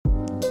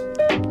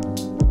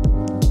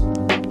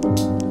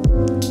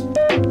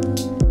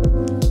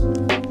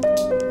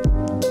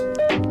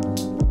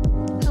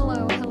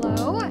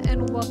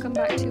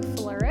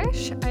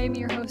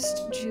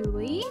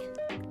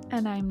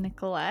I'm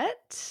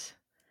Nicolette.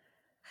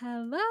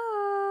 Hello.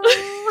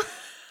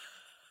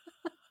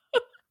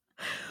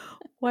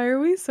 Why are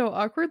we so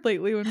awkward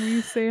lately when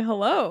we say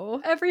hello?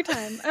 Every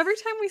time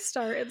we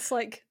start, it's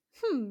like,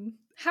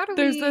 how do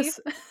There's we this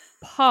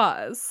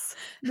pause,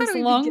 How this do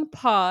we long begin?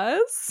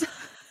 pause.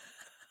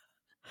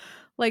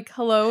 Like,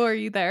 hello, are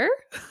you there?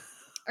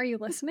 Are you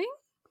listening?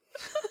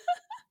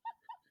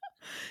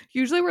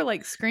 Usually we're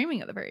like screaming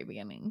at the very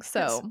beginning, so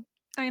Yes,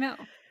 I know.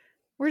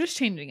 we're just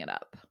changing it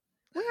up.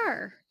 We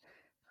are.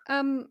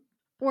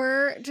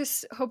 We're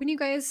just hoping you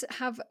guys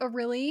have a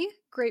really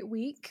great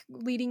week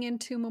leading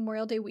into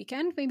Memorial Day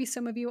weekend. Maybe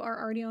some of you are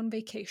already on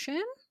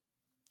vacation.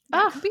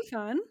 That could be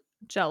fun.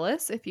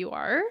 Jealous if you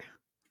are.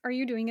 Are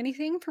you doing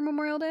anything for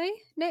Memorial Day,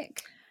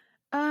 Nick?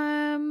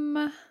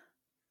 I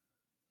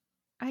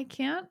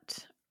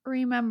can't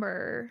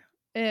remember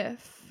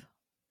if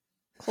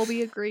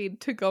Colby agreed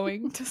to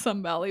going to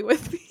Sun Valley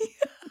with me.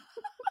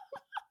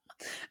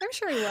 I'm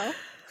sure he will.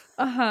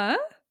 Uh-huh.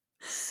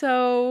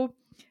 So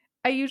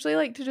I usually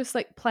like to just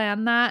like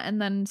plan that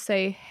and then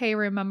say, hey,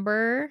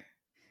 remember?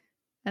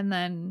 And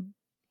then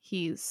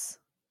he's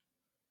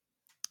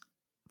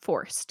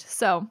forced.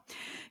 So,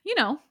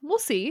 we'll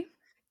see.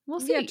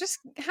 We'll see. Yeah, just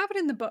have it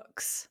in the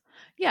books.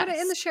 Yes. Put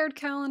it in the shared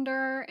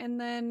calendar and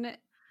then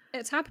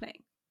it's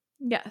happening.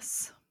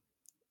 Yes.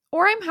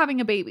 Or I'm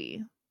having a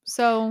baby.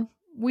 So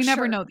we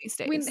never know these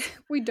days.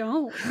 We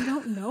don't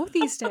know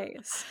these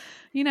days.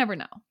 You never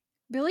know.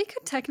 Billy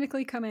could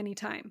technically come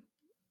anytime.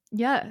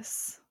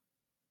 Yes.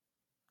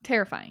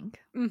 Terrifying.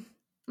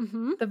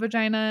 Mm-hmm. The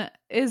vagina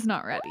is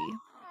not ready.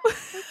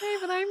 Okay,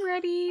 but I'm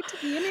ready to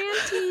be an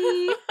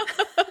auntie.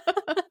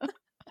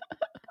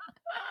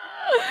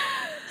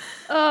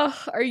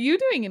 Are you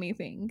doing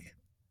anything?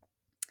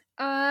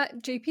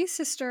 JP's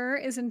sister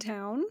is in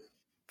town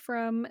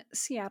from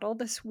Seattle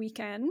this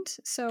weekend,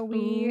 so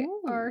we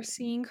are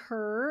seeing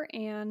her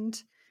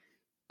and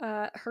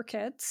her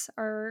kids,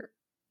 our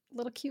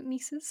little cute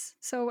nieces.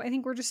 So I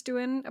think we're just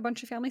doing a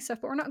bunch of family stuff,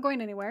 but we're not going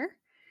anywhere.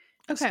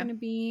 Just gonna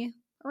be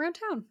around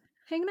town,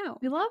 hanging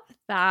out. We love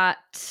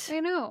that. I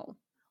know.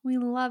 We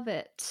love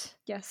it.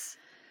 Yes.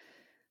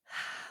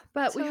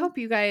 But we hope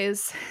you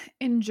guys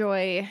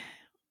enjoy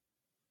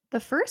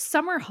the first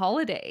summer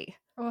holiday.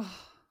 Oh,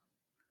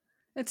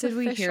 Did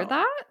we hear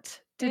that?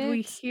 Did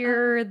we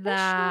hear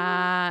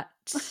that?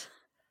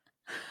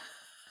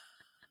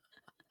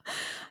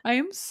 I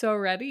am so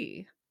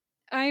ready.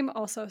 I'm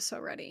also so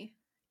ready.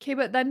 Okay,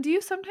 but then do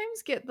you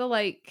sometimes get the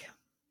like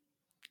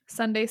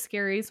Sunday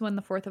scaries when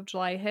the 4th of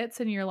July hits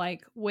and you're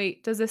like,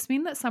 wait, does this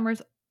mean that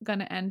summer's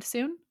gonna end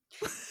soon?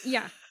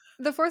 Yeah.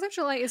 The 4th of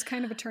July is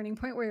kind of a turning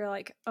point where you're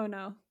like, oh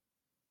no.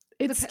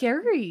 It's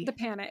scary. The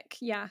panic.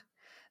 Yeah.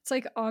 It's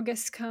like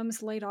August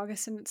comes, late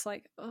August, and it's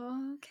like,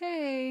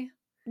 okay.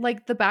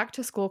 Like the back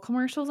to school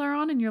commercials are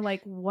on and you're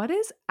like, what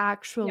is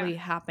actually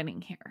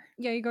happening here?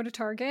 Yeah, you go to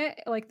Target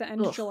like the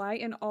end of July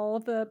and all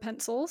of the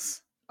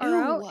pencils are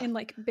out in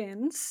like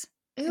bins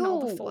and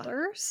all the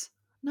folders.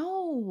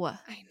 No.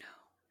 I know.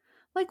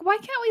 Like, why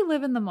can't we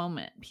live in the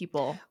moment,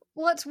 people?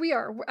 Well, we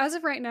are. As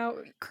of right now,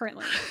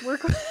 currently, we're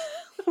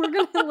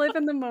going to live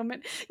in the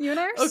moment. You and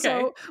I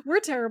are we're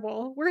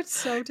terrible. We're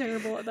so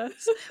terrible at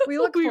this. We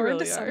look forward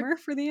to summer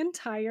for the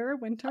entire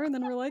winter, and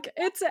then we're like,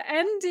 it's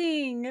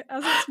ending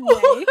as it's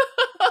May.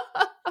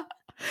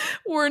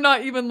 We're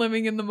not even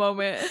living in the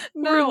moment.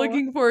 No. We're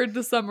looking forward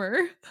to summer.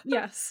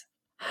 Yes.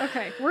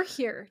 Okay, we're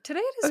here.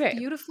 Today it is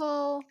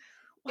beautiful.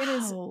 Wow. It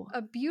is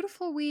a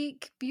beautiful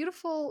week,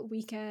 beautiful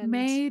weekend.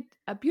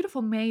 A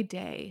beautiful May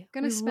day.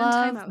 Gonna spend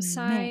time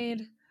outside.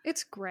 May.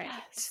 It's great.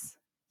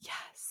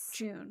 Yes.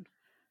 June.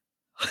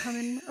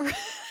 Coming.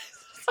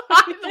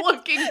 I'm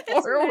looking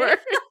forward.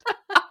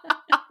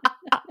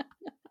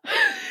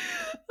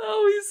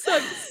 Oh, we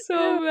suck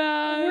so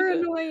bad. We're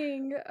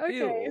annoying.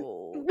 Okay.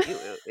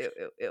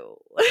 Ew.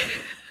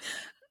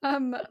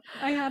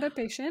 I had a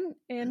patient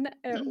in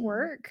at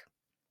work.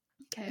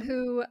 Okay.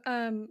 Who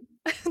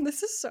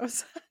this is so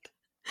sad.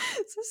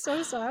 This is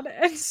so sad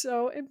and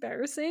so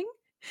embarrassing.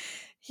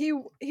 He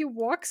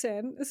walks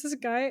in. This is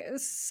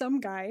some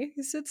guy.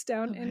 He sits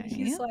down and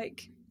he's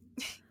like,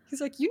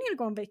 you need to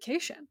go on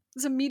vacation.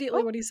 That's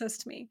immediately what he says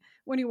to me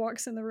when he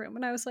walks in the room.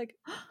 And I was like,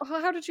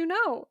 oh, how did you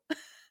know?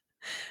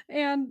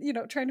 And,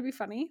 trying to be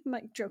funny. I'm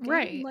like joking.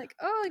 Right. I'm like,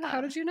 oh, like,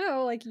 how did you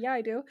know? Like, yeah,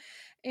 I do.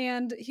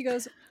 And he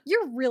goes,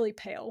 you're really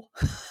pale.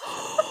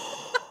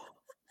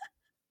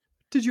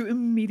 Did you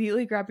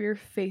immediately grab your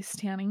face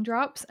tanning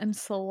drops and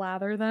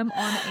slather them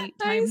on 8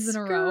 times in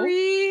a row? I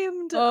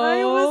screamed.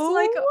 I was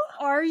like,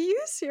 are you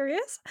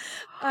serious?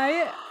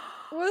 I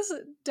was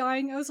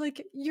dying. I was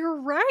like,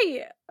 you're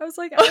right. I was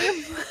like,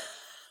 I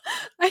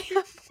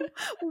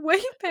am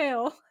way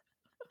pale.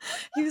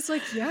 He was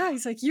like, yeah.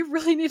 He's like, you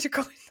really need to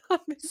go on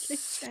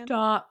vacation.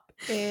 Stop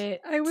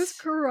it. I was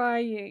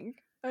crying.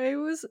 It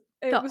was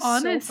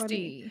honesty. So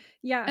funny.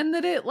 Yeah. And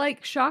that it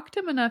like shocked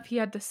him enough he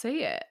had to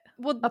say it.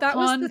 Well, that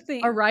was the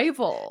thing.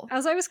 Arrival.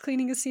 As I was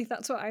cleaning his teeth,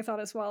 that's what I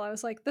thought as well. I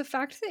was like, the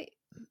fact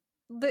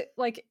that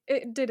like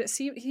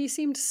he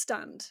seemed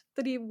stunned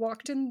that he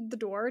walked in the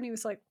door and he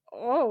was like,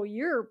 oh,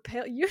 you're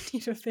pale. You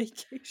need a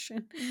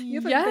vacation.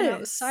 You haven't been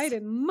outside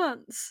in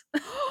months.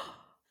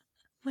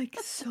 Like,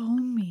 so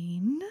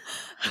mean.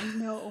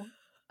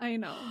 I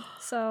know.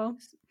 So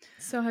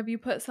have you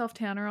put self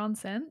tanner on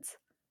since?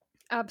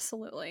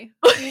 absolutely.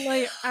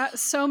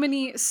 So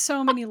many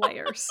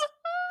layers.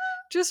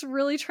 Just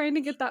really trying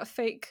to get that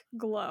fake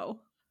glow,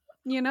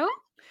 you know?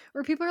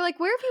 Where people are like,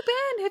 where have you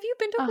been? Have you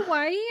been to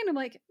Hawaii? And I'm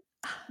like,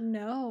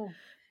 no,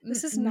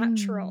 this is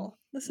natural.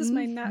 This is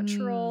my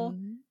natural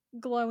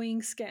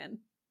glowing skin.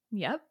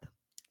 Yep.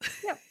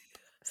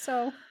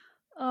 So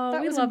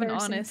we love an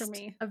honest, for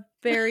me. a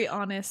very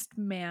honest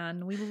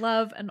man. We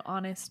love an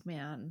honest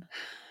man.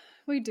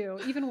 We do,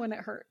 even when it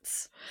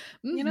hurts.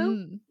 You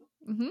know?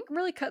 It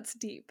really cuts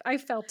deep. I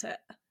felt it.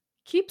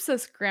 Keeps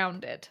us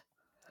grounded.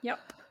 Yep.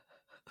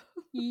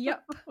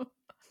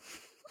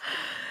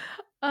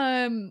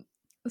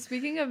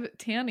 Speaking of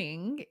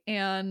tanning,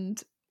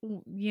 and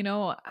you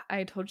know,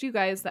 I told you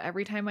guys that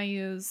every time I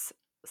use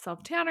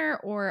self tanner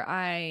or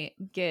I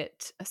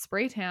get a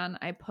spray tan,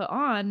 I put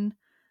on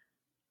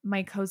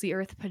my Cozy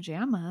Earth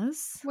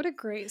pajamas. What a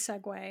great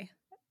segue.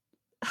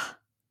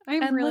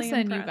 I'm really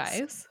impressed.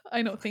 You guys.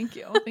 I know. Thank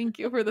you. Thank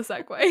you for the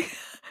segue.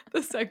 The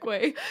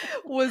segue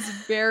was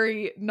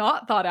very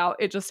not thought out.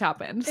 It just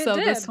happened.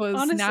 This was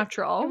honestly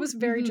natural. It was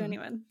very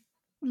genuine.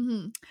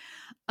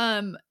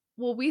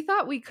 Well, we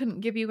thought we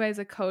couldn't give you guys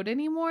a code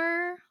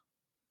anymore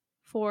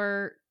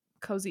for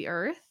Cozy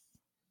Earth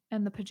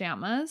and the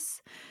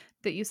pajamas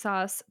that you saw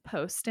us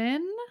post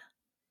in.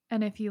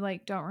 And if you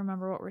don't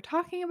remember what we're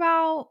talking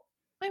about,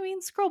 I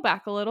mean, scroll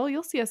back a little.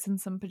 You'll see us in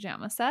some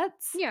pajama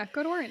sets. Yeah,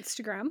 go to our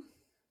Instagram.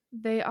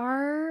 They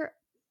are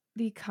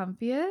the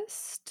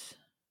comfiest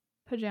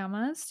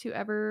pajamas to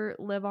ever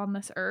live on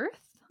this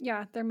earth.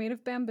 Yeah, they're made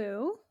of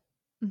bamboo.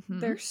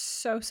 They're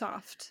so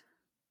soft.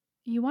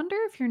 You wonder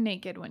if you're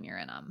naked when you're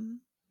in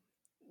them.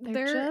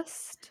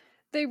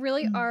 They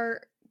really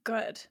are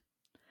good.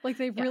 Like,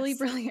 they really,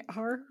 really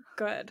are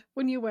good.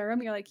 When you wear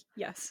them, you're like,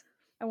 yes,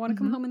 I want to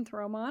come home and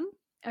throw them on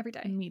every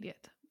day.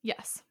 Immediate.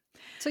 Yes.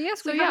 So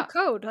yes, we have a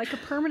code, like a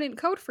permanent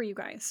code for you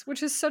guys,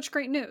 which is such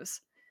great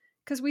news.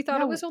 Because we thought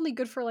it was only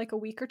good for like a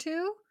week or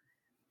two,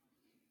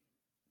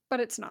 but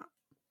it's not.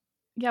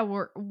 Yeah,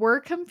 we're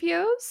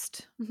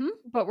confused,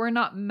 but we're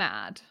not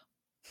mad.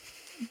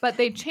 But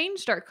they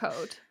changed our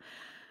code.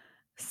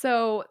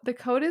 So the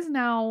code is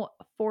now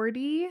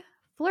 40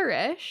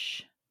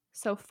 Flourish.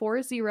 So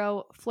 40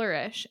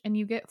 Flourish, and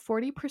you get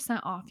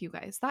 40% off, you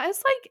guys. That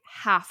is like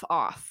half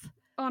off.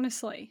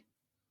 Honestly.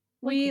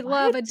 We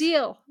love a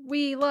deal.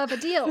 We love a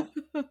deal.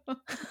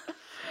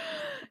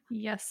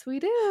 Yes, we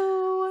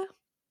do.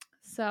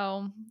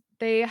 So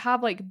they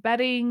have like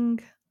bedding,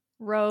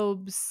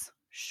 robes,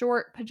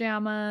 short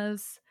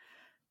pajamas,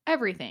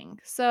 everything.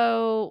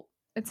 So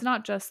it's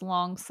not just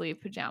long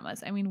sleeve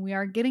pajamas. I mean, we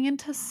are getting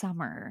into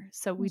summer.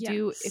 So we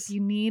do, if you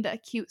need a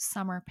cute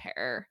summer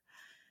pair,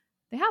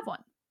 they have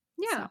one.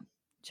 Yeah. So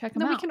check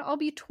them out. Then we can all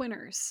be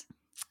twinners.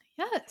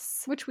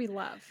 Yes. Which we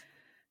love.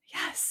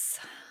 Yes.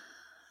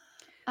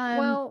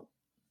 Well,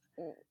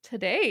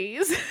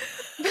 today's.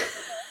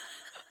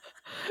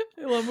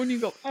 I love when you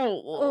go,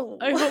 oh.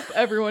 I hope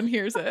everyone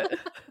hears it.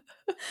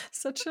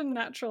 Such a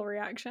natural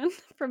reaction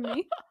from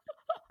me.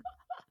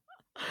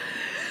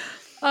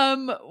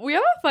 We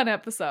have a fun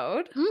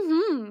episode.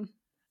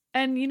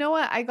 And you know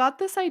what? I got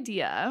this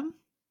idea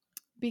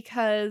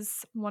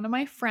because one of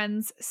my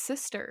friend's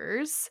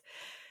sisters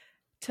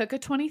took a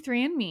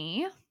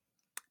 23andMe,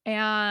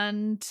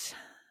 and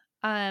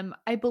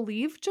I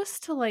believe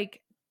just to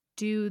like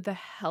do the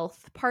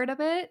health part of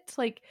it,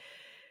 like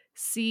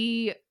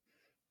see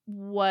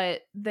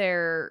what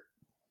their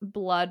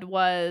blood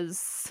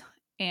was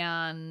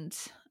and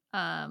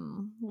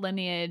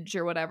lineage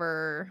or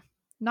whatever,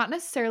 not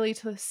necessarily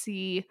to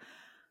see,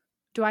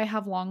 do I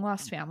have long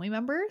lost family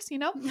members, you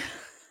know?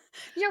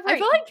 Yeah, right. I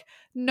feel like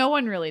no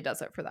one really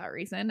does it for that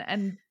reason,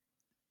 and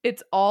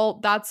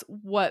that's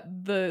what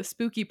the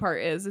spooky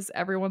part is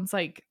everyone's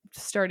like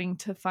starting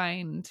to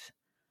find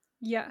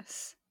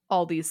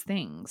all these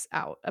things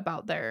out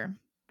about their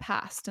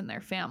past and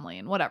their family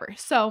and whatever.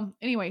 So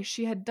anyway,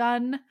 she had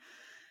done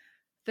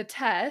the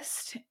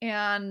test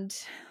and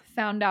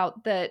found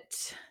out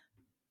that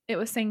it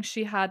was saying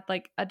she had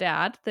like a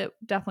dad that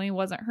definitely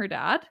wasn't her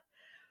dad.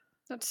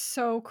 That's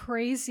so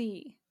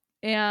crazy.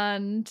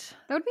 And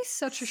that would be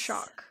such a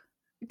shock.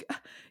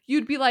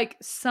 You'd be like,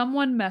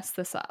 someone messed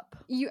this up.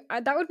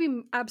 That would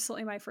be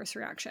absolutely my first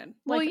reaction.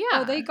 Like, well,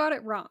 yeah. Oh, they got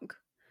it wrong.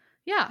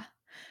 Yeah.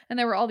 And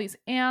there were all these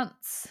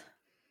aunts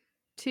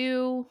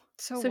too.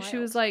 So she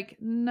was like,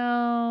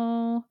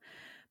 no.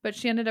 But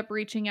she ended up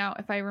reaching out,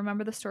 if I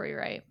remember the story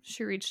right,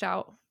 she reached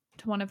out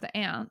to one of the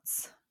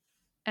aunts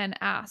and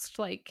asked,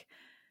 like,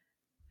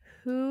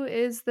 who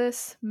is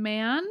this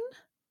man?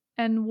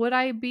 And would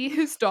I be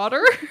his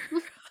daughter?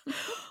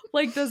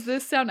 Like, does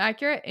this sound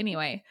accurate?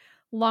 Anyway,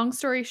 long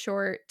story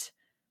short,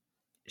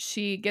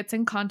 she gets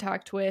in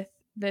contact with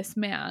this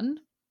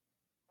man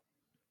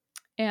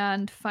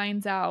and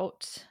finds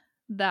out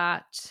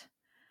that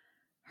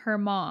her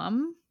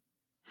mom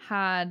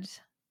had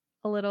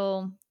a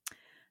little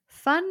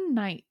fun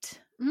night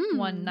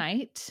one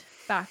night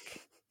back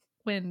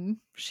when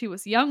she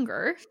was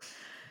younger,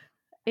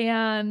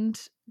 and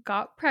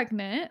got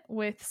pregnant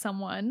with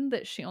someone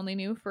that she only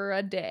knew for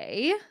a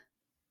day.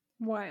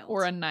 Wild.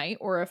 Or a night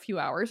or a few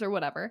hours or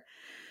whatever.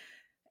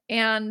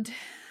 And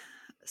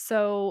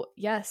so,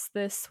 yes,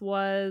 this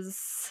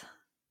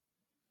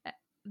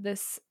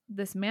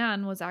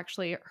man was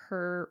actually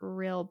her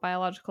real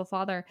biological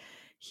father.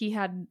 He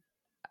had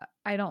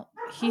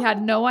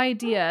no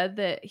idea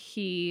that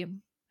he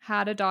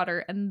had a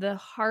daughter. And the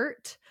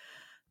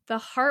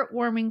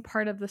heartwarming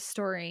part of the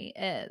story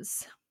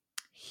is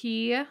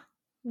he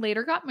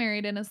later got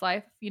married in his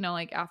life,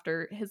 like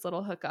after his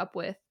little hookup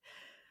with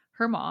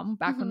her mom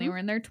back when they were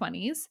in their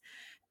 20s.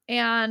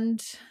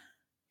 And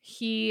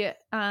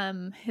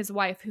his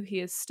wife, who he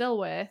is still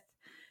with,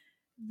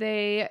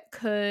 they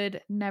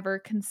could never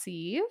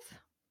conceive.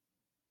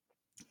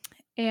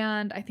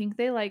 And I think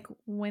they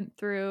went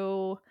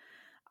through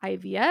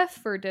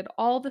IVF or did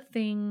all the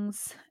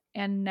things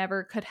and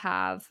never could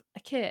have a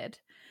kid.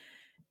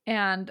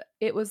 And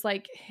it was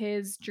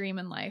his dream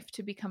in life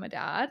to become a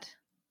dad.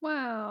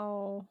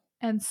 Wow.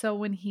 And so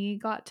when he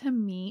got to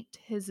meet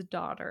his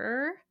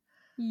daughter.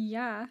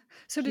 Yeah.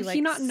 So did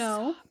he not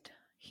know? Sobbed.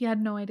 He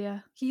had no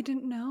idea. He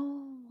didn't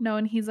know. No,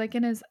 and he's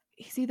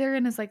he's either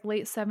in his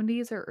late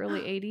 70s or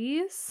early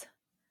 80s.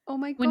 Oh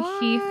my god. When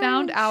he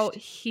found out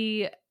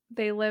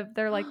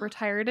they're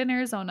retired in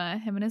Arizona,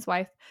 him and his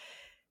wife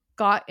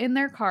got in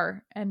their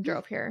car and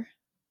drove here.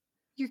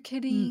 You're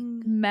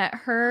kidding. Met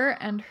her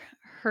and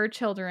her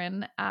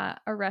children at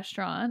a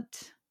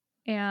restaurant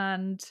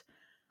and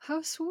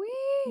how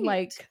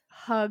sweet.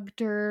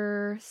 Hugged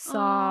her,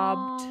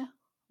 sobbed.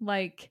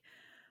 Aww.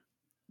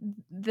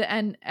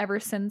 And ever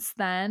since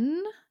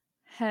then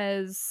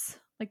has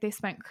they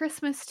spent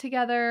Christmas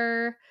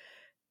together.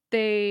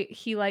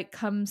 He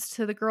comes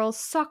to the girls'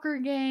 soccer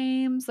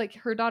games,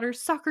 her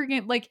daughter's soccer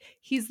game.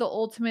 He's the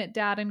ultimate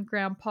dad and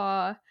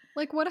grandpa.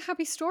 What a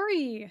happy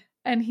story.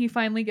 And he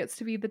finally gets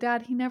to be the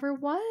dad he never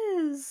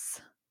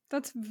was.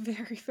 That's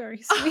very,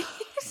 very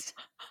sweet.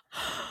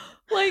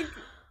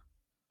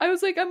 I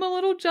was I'm a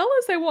little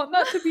jealous. I want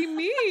that to be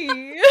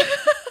me.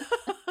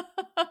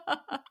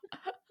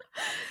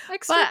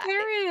 Extra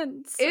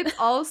parents. It's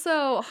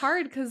also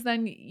hard because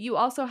then you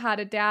also had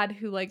a dad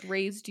who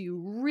raised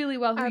you really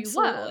well, who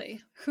absolutely. You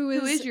love. Who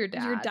is your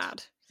dad? Your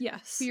dad.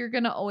 Yes. Who you're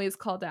gonna always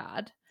call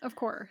dad. Of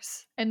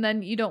course. And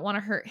then you don't want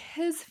to hurt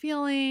his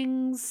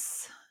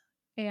feelings.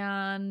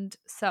 And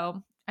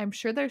so I'm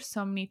sure there's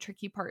so many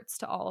tricky parts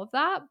to all of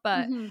that,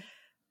 but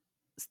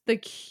the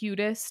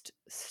cutest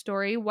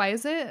story. Why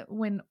is it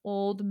when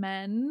old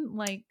men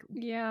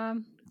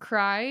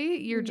cry,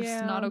 you're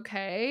just not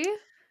okay?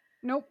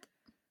 Nope.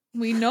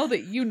 We know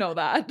that you know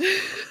that.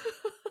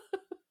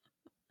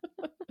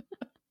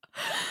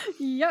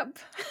 Yep.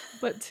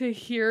 But to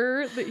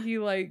hear that he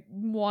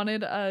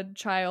wanted a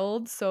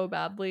child so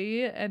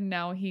badly and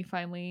now he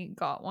finally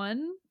got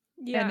one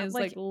and is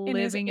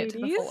living it to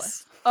the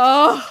fullest.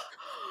 Oh.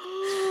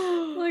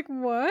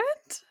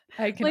 What?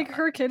 I can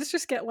her kids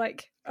just get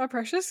a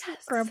precious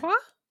grandpa?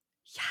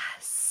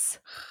 Yes.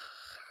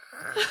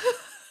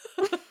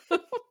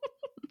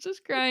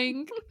 Just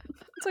crying.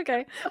 It's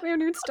okay. We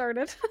haven't even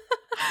started.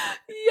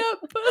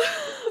 Yep.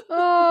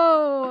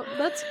 Oh,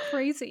 that's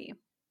crazy.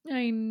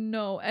 I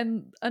know.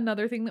 And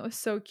another thing that was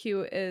so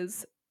cute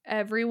is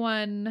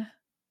everyone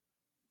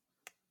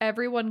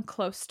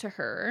close to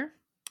her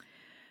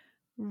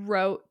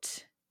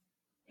wrote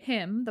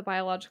him, the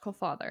biological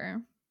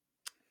father,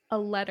 a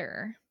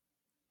letter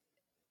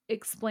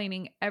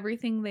explaining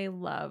everything they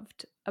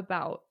loved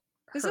about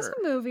her. Is this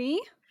a movie?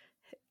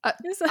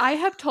 I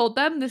have told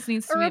them this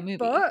needs to be a movie.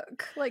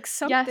 Book,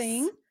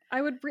 something.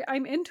 Yes.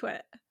 I'm into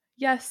it.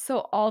 Yes,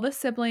 so all the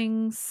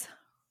siblings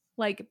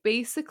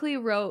basically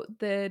wrote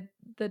the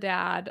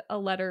dad a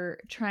letter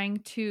trying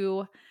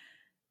to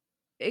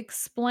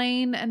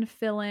explain and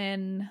fill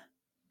in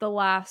the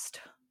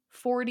last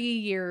 40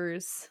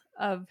 years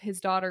of his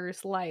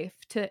daughter's life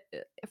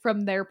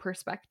from their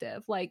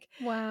perspective.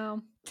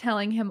 Wow.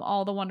 Telling him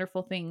all the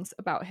wonderful things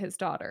about his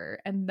daughter,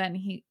 and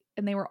then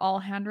they were all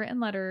handwritten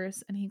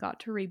letters and he got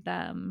to read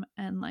them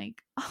and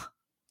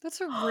that's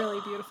a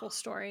really beautiful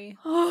story.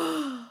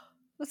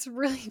 That's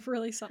really,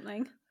 really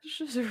something. It's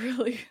just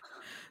really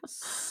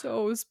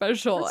so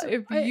special.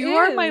 If you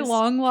are my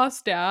long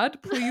lost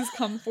dad, please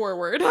come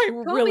forward. I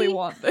really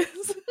want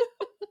this.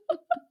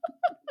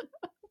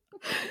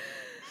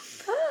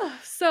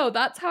 So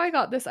that's how I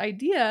got this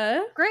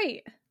idea.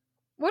 Great.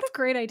 What a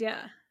great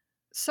idea.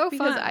 So fun.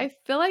 Because I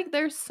feel like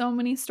there's so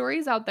many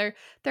stories out there.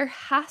 There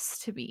has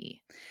to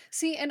be.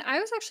 See, and I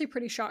was actually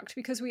pretty shocked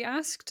because we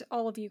asked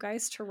all of you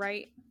guys to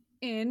write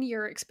in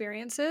your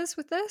experiences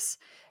with this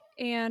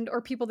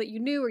or people that you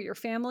knew or your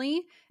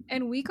family,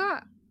 and we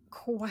got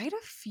quite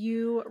a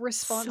few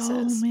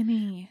responses. So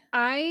many.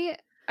 I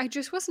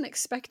just wasn't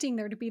expecting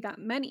there to be that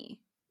many,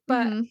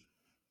 but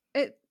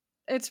it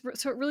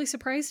really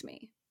surprised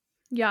me.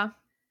 Yeah,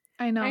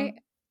 I know.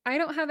 I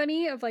don't have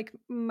any of like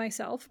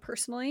myself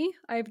personally.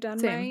 I've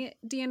done my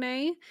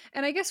DNA,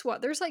 and I guess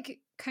what, there's like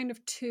kind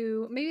of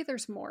two, maybe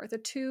there's more. The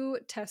two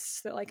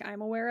tests that like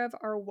I'm aware of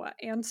are what,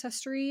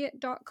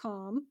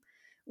 Ancestry.com,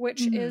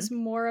 which is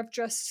more of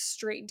just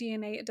straight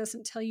DNA. It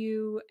doesn't tell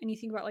you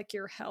anything about like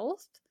your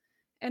health.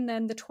 And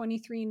then the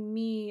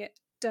 23andMe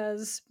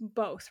does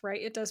both,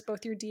 right? It does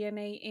both your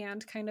DNA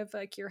and kind of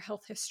like your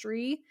health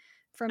history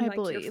from like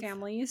your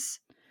families.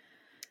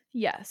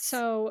 Yes.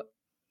 So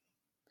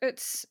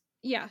it's,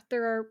 yeah,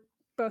 there are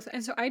both.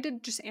 And so I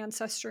did just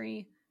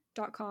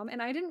Ancestry.com,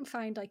 and I didn't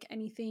find like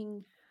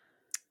anything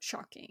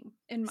shocking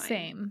in mine.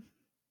 Same.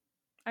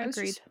 I was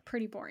just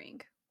pretty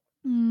boring.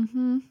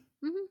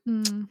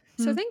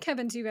 So thank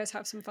heavens you guys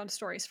have some fun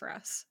stories for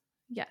us.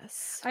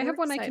 Yes. I have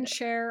one excited. I can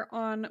share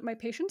on my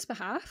patient's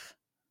behalf.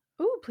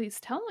 Ooh, please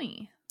tell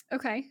me.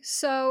 Okay.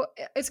 So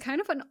it's kind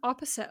of an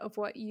opposite of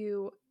what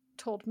you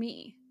told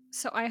me.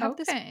 So I have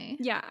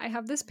I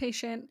have this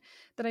patient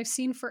that I've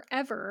seen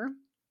forever,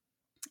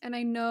 and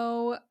I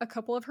know a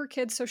couple of her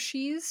kids. So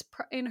she's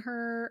in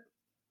her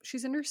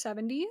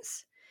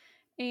 70s,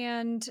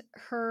 and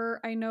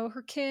I know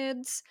her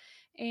kids.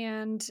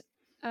 And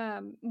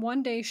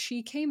one day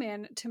she came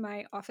in to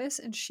my office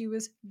and she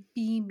was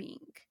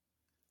beaming,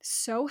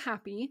 so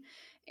happy.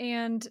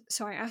 And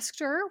so I asked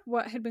her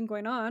what had been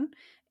going on,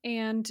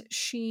 and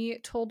she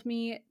told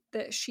me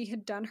that she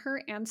had done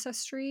her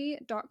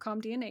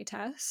Ancestry.com DNA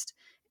test,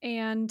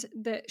 and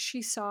that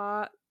she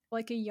saw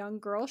like a young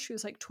girl. She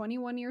was like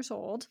 21 years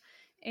old,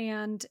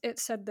 and it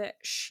said that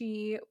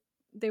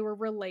they were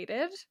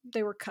related.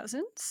 They were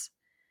cousins.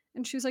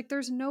 And she was like,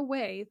 there's no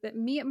way that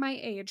me at my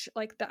age,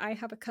 like that I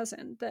have a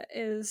cousin that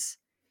is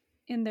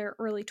in their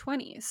early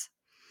 20s.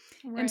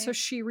 Right. And so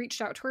she reached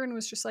out to her and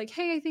was just like,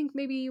 hey, I think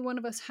maybe one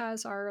of us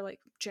has our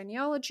like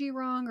genealogy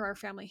wrong or our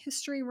family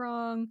history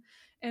wrong.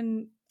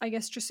 And I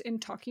guess just in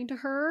talking to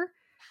her,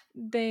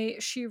 they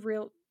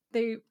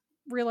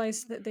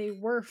realized that they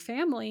were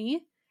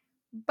family,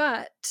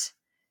 but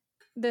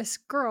this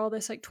girl,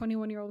 this like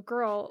 21-year-old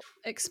girl,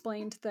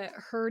 explained that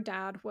her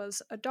dad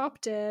was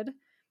adopted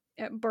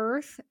at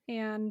birth,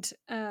 and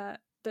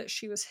that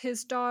she was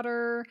his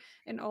daughter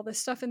and all this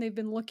stuff, and they've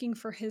been looking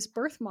for his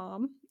birth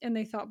mom, and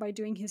they thought by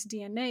doing his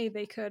DNA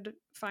they could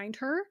find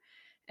her.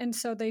 And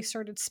so they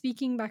started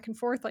speaking back and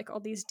forth like all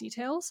these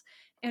details,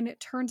 and it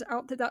turns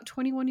out that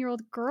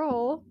 21-year-old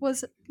girl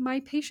was my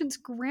patient's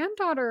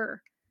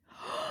granddaughter.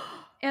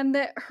 And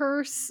that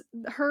this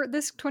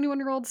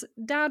 21-year-old's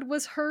dad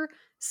was her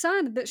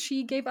son that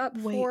she gave up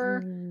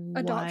for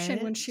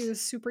adoption when she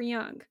was super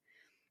young.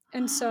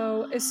 And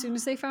so as soon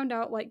as they found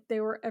out, like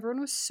everyone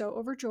was so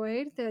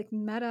overjoyed. They like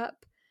met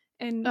up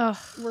and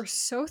were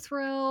so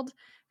thrilled,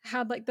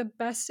 had like the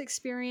best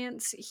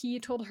experience. He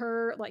told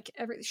her like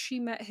she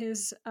met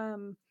his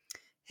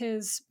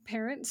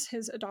parents,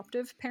 his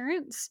adoptive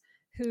parents,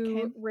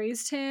 who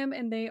raised him,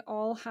 and they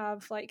all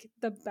have like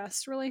the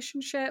best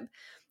relationship.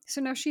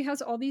 So now she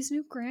has all these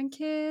new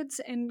grandkids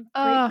and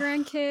great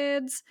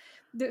grandkids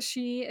that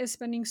she is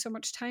spending so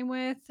much time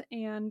with,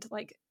 and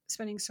like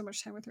spending so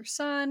much time with her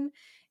son.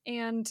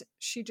 And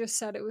she just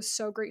said it was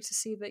so great to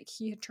see that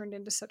he had turned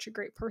into such a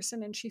great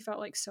person, and she felt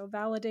like so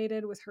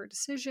validated with her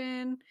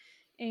decision,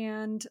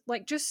 and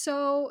like just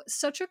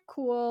such a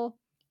cool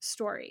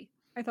story.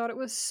 I thought it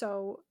was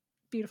so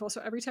beautiful.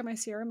 So every time I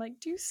see her, I'm like,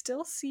 do you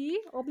still see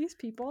all these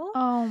people?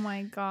 Oh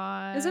my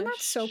gosh. Isn't that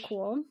so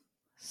cool?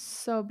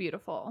 So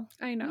beautiful.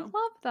 I know. I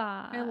love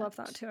that. I love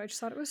that too. I just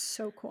thought it was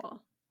so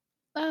cool.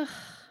 Ugh,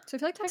 so I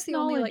feel like that's the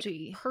only like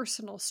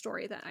personal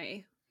story that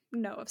I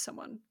know of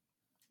someone.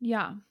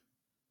 Yeah.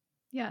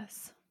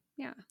 Yes.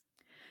 Yeah.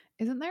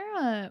 Isn't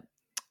there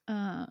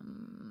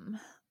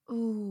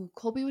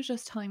Colby was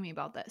just telling me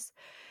about this.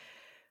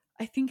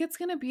 I think it's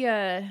going to be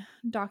a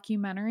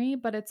documentary,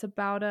 but it's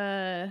about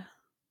I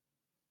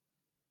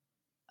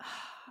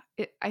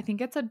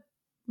think it's an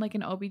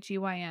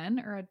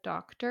OBGYN or a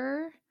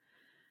doctor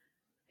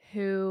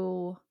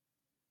who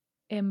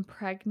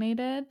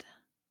impregnated.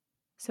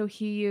 So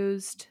he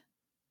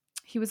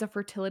was a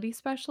fertility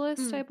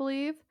specialist, I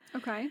believe.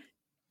 Okay.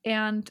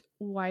 And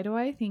why do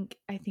I think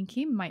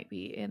he might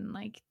be in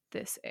like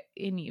this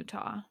in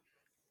Utah?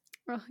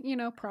 Well,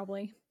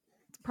 probably.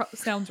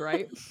 Sounds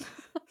right.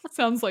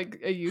 Sounds like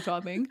a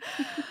Utah thing.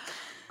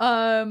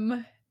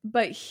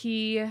 But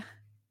he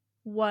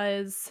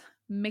was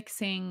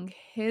mixing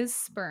his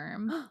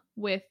sperm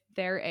with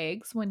their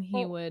eggs when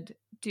he would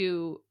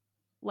do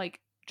like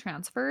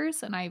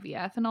transfers and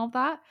IVF and all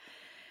that.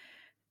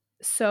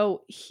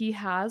 So he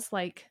has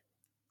like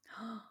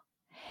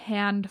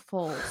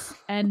handfuls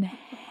and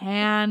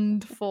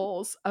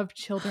handfuls of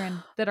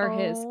children that are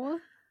his.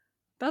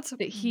 That's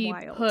that he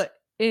wild. Put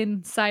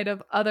inside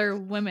of other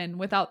women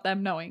without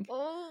them knowing.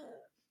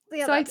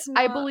 Yeah, so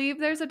I believe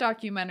there's a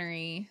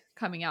documentary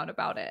coming out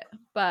about it,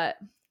 but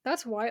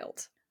that's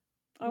wild.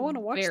 I want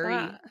to watch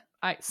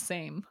that.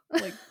 Same.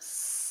 Like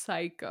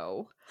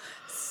psycho.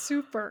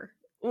 Super.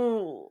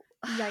 Ooh.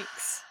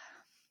 Yikes.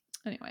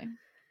 Anyway.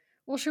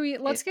 Well,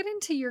 let's get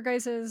into your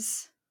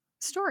guys'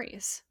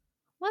 stories.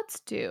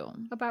 Let's do.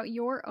 About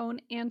your own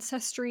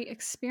ancestry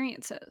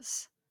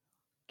experiences.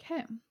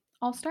 Okay,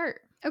 I'll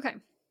start. Okay.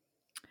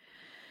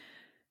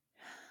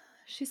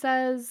 She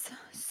says,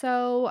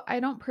 so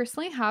I don't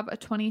personally have a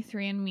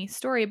 23andMe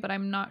story, but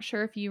I'm not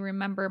sure if you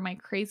remember my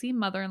crazy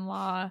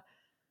mother-in-law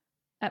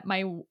at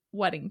my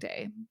wedding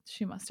day.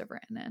 She must have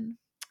written in.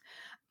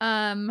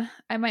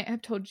 I might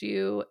have told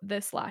you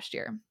this last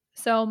year.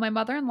 So my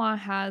mother-in-law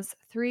has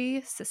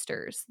 3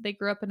 sisters. They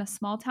grew up in a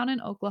small town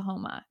in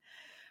Oklahoma.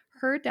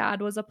 Her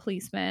dad was a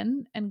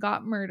policeman and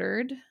got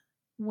murdered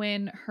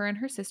when her and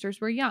her sisters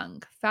were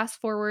young.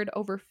 Fast forward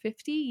over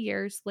 50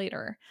 years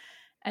later,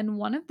 and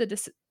one of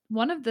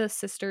the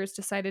sisters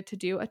decided to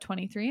do a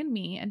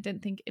 23andMe and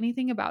didn't think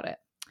anything about it.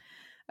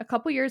 A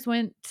couple years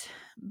went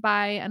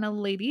by, and a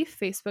lady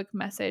Facebook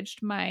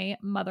messaged my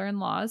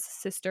mother-in-law's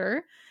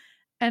sister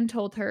and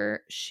told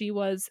her she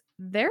was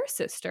their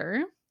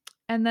sister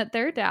and that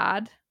their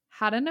dad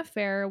had an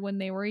affair when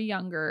they were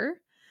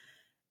younger.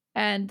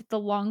 And the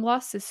long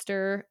lost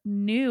sister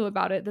knew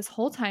about it this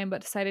whole time,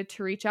 but decided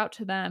to reach out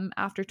to them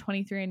after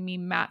 23andMe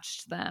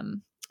matched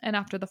them and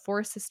after the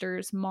 4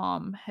 sisters'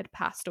 mom had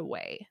passed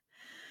away.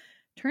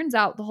 Turns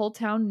out the whole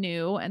town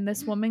knew, and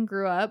this woman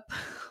grew up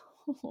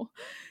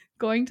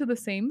going to the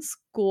same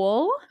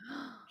school,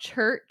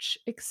 church,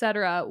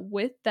 etc.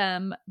 with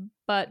them,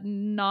 but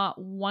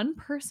not one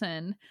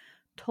person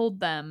told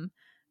them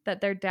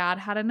that their dad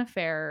had an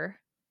affair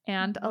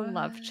and a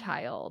love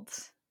child.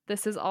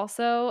 This is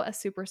also a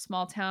super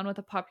small town with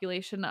a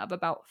population of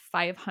about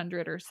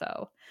 500 or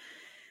so.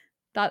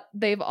 That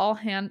they've all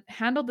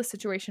handled the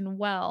situation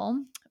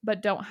well,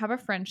 but don't have a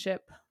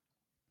friendship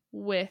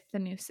with the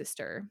new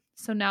sister.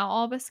 So now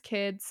all of us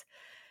kids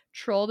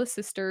troll the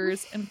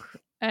sisters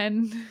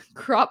and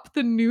crop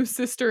the new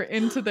sister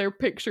into their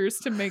pictures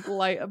to make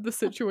light of the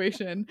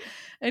situation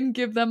and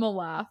give them a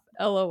laugh.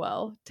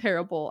 LOL.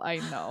 Terrible, I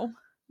know.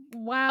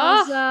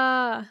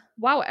 Wowza.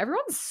 Wow,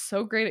 everyone's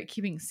so great at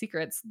keeping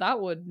secrets. That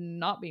would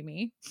not be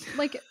me.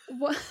 Like,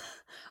 what?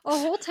 A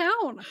whole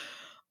town.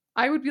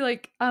 I would be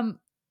like,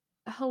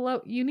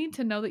 hello, you need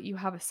to know that you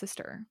have a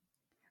sister.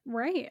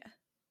 Right.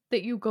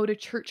 That you go to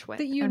church with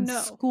that you and know.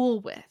 school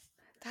with.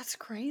 That's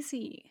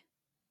crazy.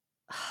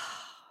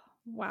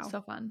 Wow. So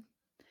fun.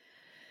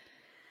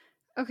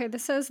 Okay,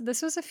 this says,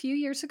 this was a few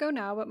years ago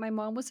now, but my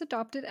mom was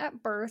adopted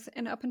at birth,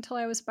 and up until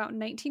I was about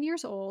 19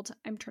 years old,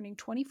 I'm turning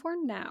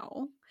 24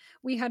 now,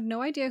 we had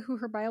no idea who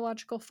her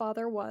biological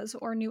father was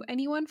or knew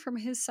anyone from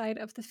his side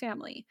of the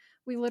family.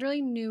 We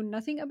literally knew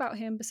nothing about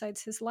him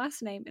besides his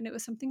last name, and it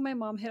was something my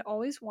mom had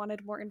always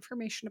wanted more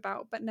information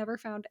about, but never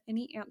found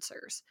any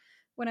answers.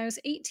 When I was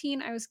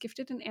 18, I was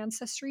gifted an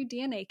Ancestry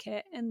DNA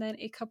kit, and then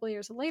a couple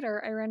years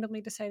later, I randomly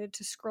decided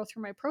to scroll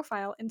through my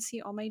profile and see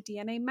all my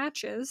DNA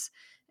matches,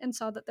 and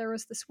saw that there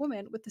was this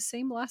woman with the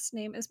same last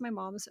name as my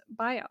mom's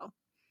bio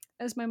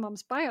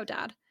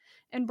dad,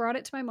 and brought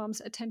it to my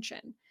mom's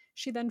attention.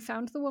 She then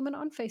found the woman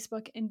on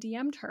Facebook and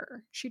DM'd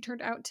her. She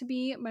turned out to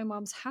be my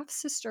mom's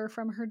half-sister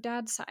from her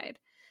dad's side.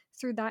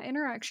 Through that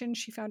interaction,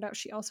 she found out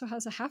she also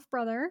has a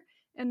half-brother,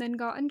 and then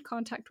got in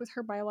contact with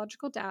her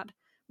biological dad.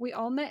 We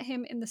all met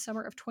him in the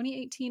summer of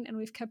 2018, and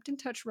we've kept in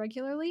touch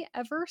regularly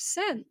ever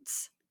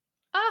since.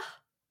 Ah,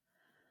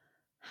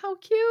 how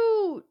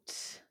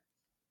cute.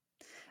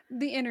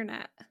 The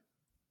internet.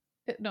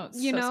 No,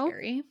 it's so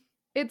scary.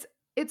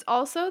 It's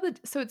also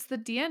it's the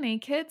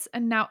DNA kits,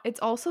 and now it's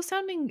also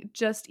sounding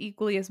just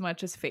equally as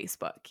much as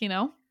Facebook, you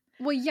know?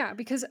 Well, yeah,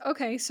 because,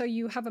 okay, so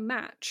you have a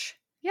match.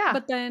 Yeah.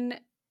 But then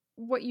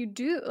what you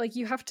do, like,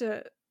 you have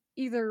to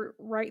either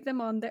write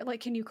them on there,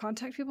 like, can you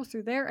contact people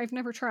through there? I've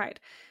never tried.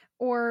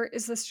 Or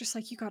is this just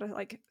like you gotta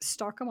like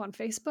stalk them on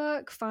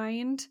Facebook,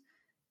 find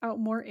out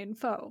more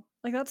info?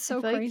 Like, that's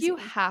so crazy. Like, you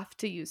have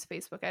to use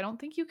Facebook. I don't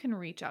think you can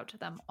reach out to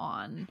them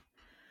on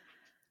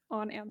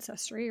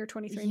Ancestry or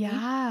 23andMe.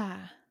 Yeah.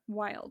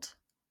 Wild.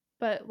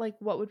 But like,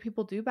 what would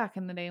people do back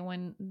in the day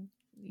when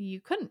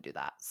you couldn't do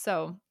that?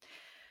 So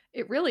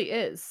it really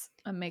is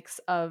a mix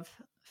of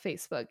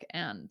Facebook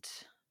and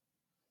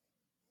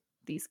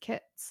these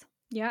kits.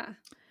 Yeah.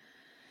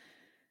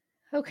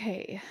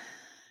 Okay.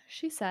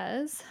 She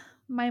says,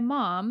 my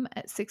mom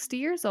at 60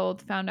 years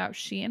old found out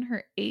she and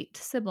her 8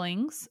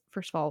 siblings,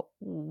 first of all,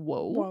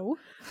 whoa.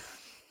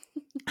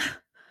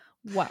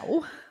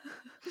 Wow,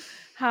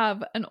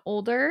 have an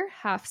older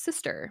half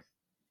sister.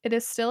 It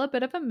is still a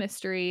bit of a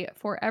mystery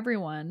for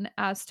everyone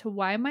as to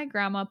why my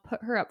grandma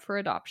put her up for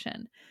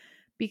adoption,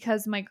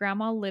 because my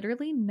grandma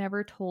literally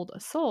never told a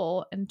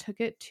soul and took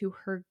it to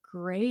her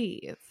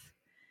grave.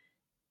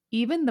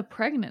 Even the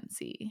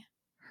pregnancy.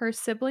 Her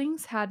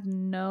siblings had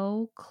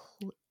no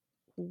clue.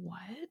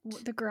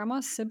 What? The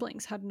grandma's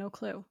siblings had no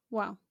clue.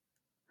 Wow.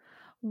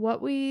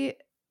 What we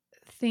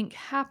think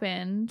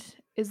happened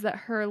is that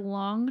her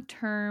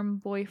long-term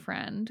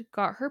boyfriend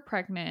got her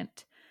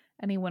pregnant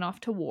and he went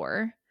off to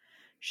war.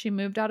 She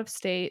moved out of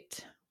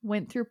state,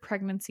 went through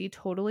pregnancy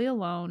totally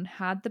alone,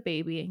 had the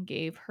baby, and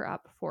gave her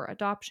up for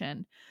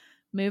adoption.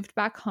 Moved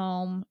back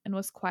home and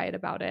was quiet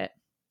about it.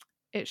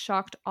 It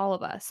shocked all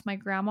of us. My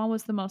grandma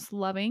was the most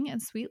loving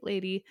and sweet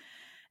lady,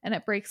 and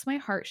it breaks my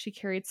heart she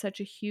carried such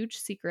a huge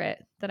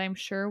secret that I'm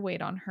sure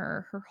weighed on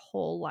her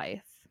whole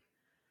life.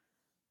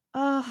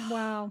 Oh,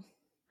 wow.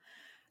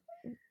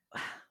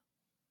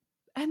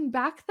 And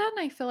back then,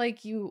 I feel like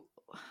well,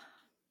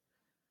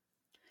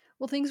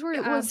 things were it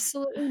was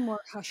absolutely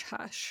more hush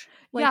hush.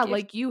 yeah,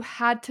 like you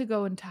had to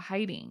go into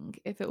hiding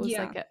if it was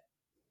Yeah. like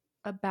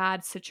a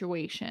bad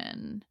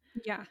situation.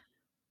 Yeah.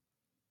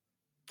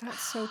 That's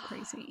so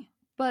crazy.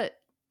 But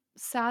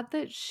sad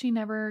that she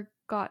never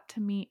got to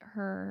meet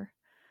her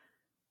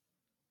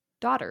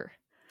daughter.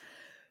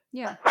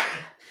 Yeah.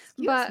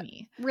 Excuse But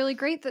me. really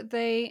great that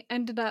they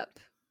ended up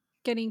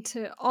getting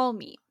to all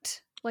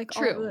meet, like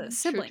all True. the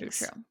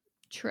siblings.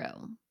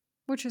 True.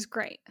 Which is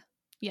great.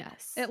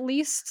 Yes. At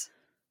least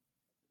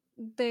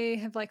they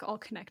have like all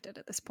connected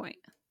at this point.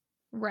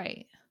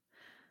 Right.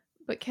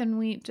 But can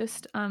we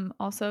just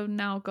also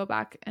now go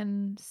back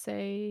and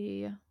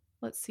say,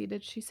 let's see,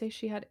 did she say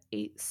she had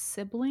 8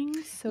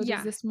 siblings? So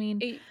does this mean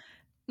 8?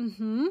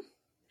 Mm-hmm.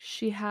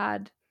 She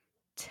had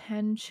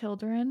 10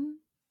 children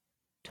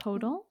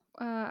total?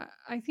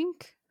 I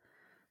think.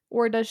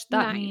 Or does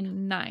that 9.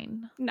 mean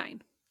 9?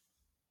 9.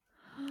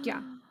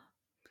 Yeah.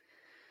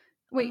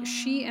 Wait,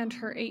 she and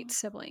her 8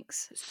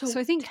 siblings. So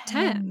I think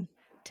 10.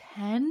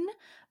 10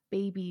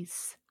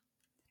 babies.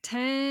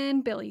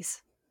 10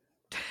 Billies.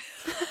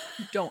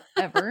 Don't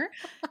ever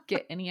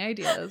get any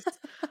ideas.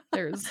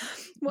 There's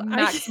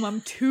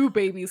maximum 2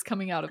 babies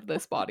coming out of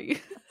this body.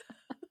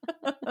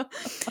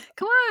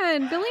 Come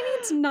on, Billy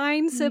needs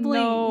 9 siblings.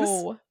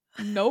 No.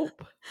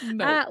 Nope.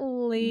 At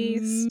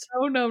least.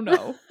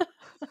 No.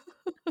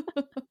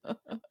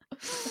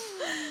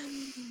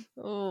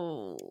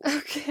 Oh.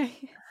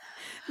 Okay.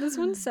 This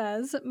one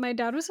says, my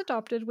dad was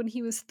adopted when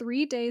he was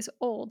 3 days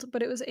old,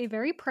 but it was a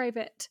very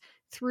private,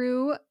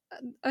 through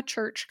a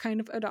church kind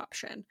of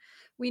adoption.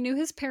 We knew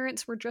his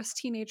parents were just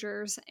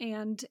teenagers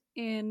and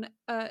in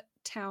a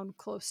town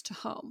close to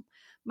home.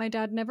 My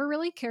dad never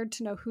really cared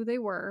to know who they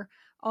were.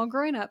 All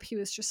growing up, he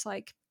was just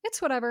like,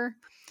 it's whatever.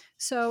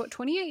 So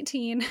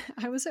 2018,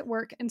 I was at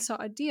work and saw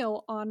a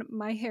deal on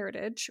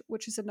MyHeritage,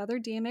 which is another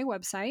DNA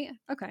website.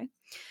 Okay.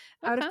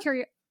 Out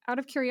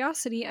of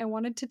curiosity, I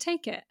wanted to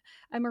take it.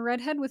 I'm a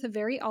redhead with a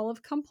very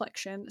olive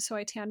complexion, so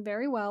I tan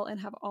very well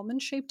and have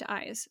almond-shaped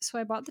eyes. So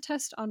I bought the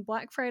test on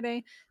Black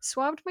Friday,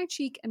 swabbed my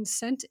cheek, and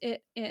sent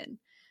it in.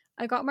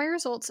 I got my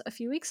results a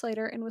few weeks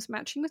later and was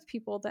matching with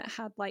people that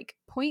had like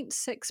 0.6%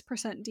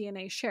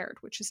 DNA shared,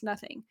 which is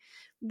nothing.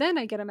 Then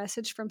I get a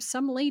message from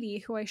some lady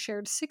who I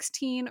shared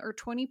 16 or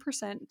 20%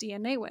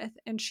 DNA with,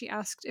 and she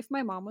asked if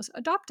my mom was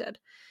adopted.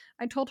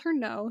 I told her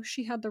no,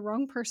 she had the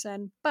wrong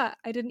person, but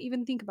I didn't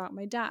even think about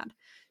my dad.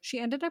 She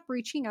ended up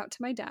reaching out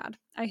to my dad.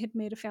 I had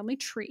made a family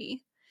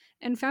tree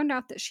and found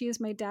out that she is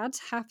my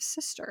dad's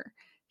half-sister.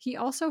 He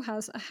also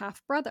has a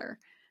half-brother.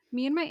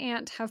 Me and my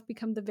aunt have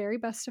become the very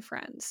best of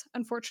friends.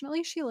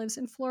 Unfortunately, she lives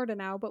in Florida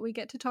now, but we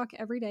get to talk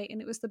every day,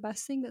 and it was the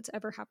best thing that's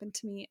ever happened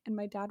to me, and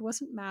my dad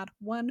wasn't mad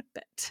one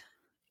bit.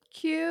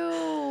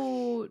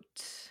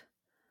 Cute.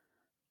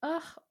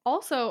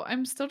 Also,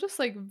 I'm still just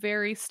like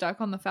very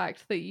stuck on the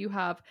fact that you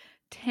have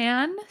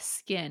tan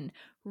skin,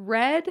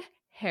 red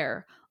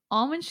hair,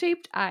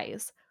 almond-shaped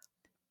eyes.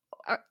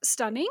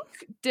 Stunning.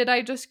 Did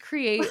I just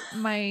create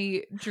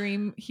my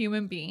dream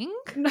human being?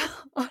 No,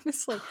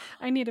 honestly.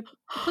 I need to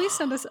please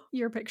send us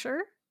your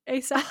picture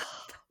ASAP.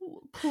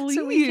 Please.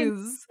 So we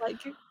can like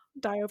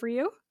die over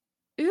you.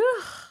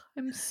 Ugh,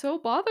 I'm so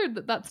bothered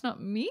that that's not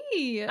me.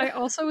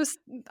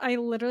 I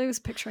literally was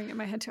picturing it in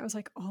my head too. I was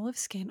like, olive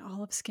skin,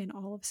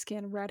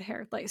 red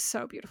hair. Like,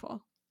 so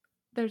beautiful.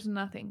 There's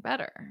nothing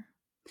better.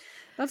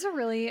 That's a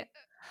really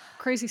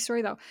crazy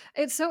story though.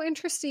 It's so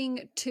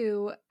interesting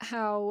too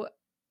how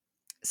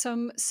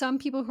some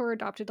people who are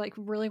adopted like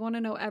really want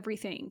to know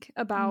everything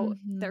about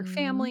their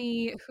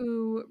family,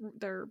 who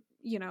their,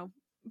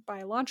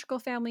 biological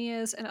family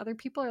is, and other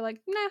people are like,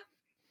 nah,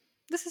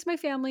 this is my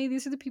family,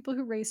 these are the people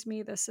who raised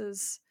me, this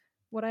is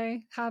what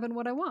I have and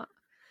what I want.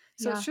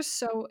 So it's just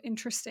so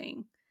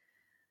interesting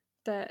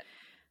that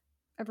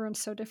everyone's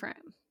so different.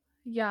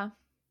 Yeah.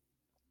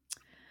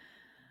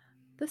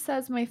 This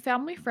says, my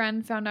family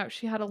friend found out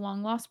she had a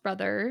long-lost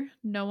brother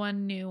no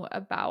one knew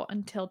about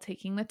until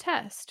taking the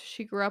test.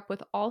 She grew up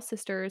with all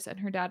sisters, and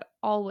her dad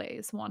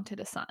always wanted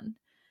a son.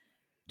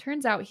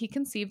 Turns out he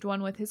conceived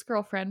one with his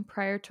girlfriend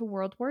prior to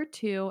World War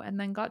II and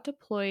then got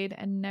deployed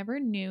and never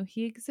knew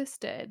he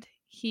existed.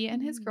 He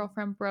and his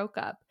girlfriend broke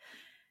up,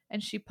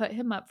 and she put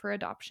him up for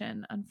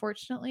adoption.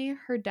 Unfortunately,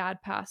 her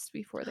dad passed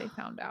before they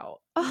found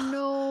out.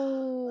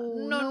 No.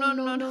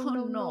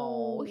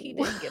 He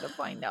didn't get to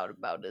find out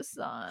about his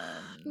son.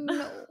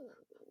 No.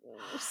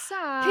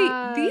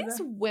 Sad. Hey,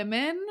 these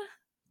women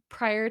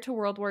prior to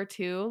World War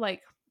II,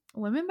 like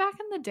women back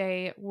in the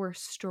day were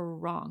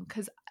strong.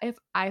 Because if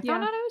I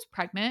found out I was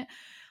pregnant,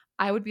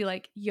 I would be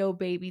like, yo,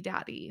 baby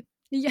daddy.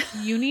 Yeah.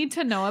 You need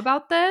to know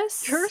about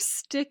this. You're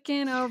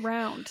sticking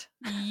around.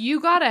 You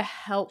gotta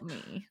help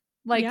me.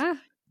 Like,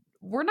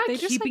 we're not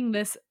keeping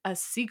this a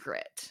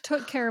secret.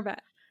 Took care of it.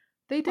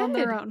 They did. On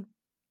their own.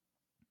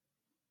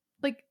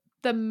 Like,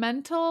 the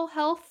mental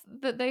health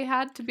that they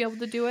had to be able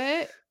to do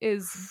it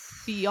is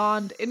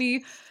beyond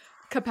any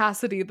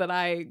capacity that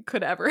I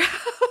could ever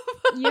have.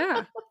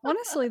 Yeah.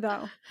 Honestly,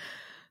 though.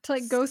 To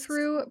like go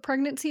through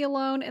pregnancy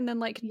alone and then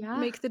like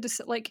make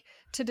the like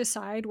to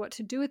decide what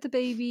to do with the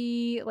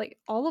baby, like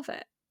all of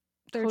it.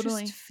 They're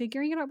Totally. just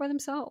figuring it out by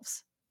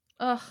themselves.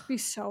 Ugh. It'd be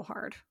so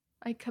hard.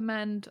 I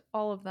commend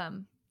all of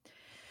them.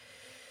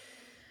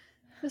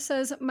 This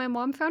says, my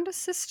mom found a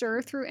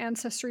sister through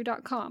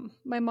Ancestry.com.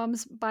 My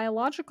mom's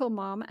biological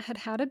mom had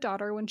had a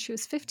daughter when she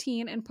was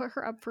 15 and put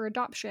her up for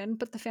adoption,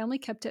 but the family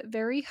kept it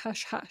very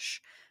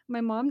hush-hush.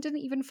 My mom didn't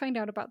even find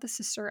out about the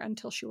sister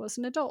until she was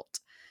an adult.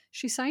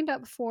 She signed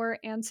up for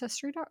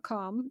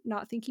Ancestry.com,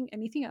 not thinking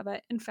anything of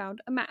it, and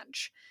found a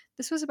match.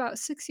 This was about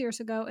 6 years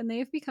ago, and they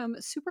have become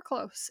super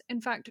close. In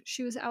fact,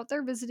 she was out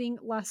there visiting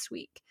last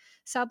week.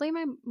 Sadly,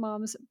 my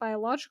mom's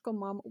biological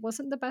mom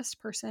wasn't the best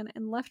person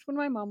and left when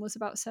my mom was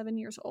about 7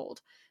 years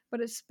old,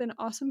 but it's been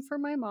awesome for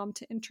my mom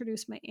to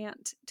introduce my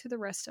aunt to the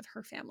rest of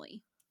her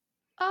family.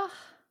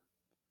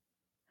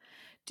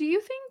 Do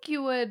you think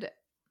you would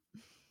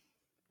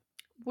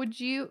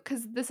you,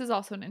 because this is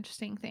also an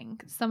interesting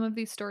thing, some of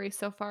these stories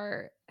so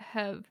far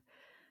have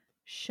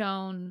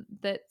shown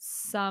that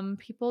some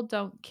people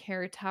don't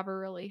care to have a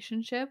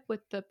relationship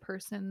with the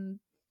person,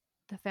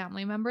 the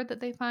family member that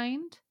they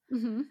find.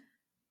 Mm-hmm.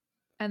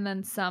 And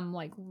then some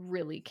like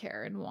really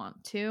care and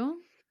want to.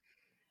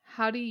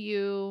 How do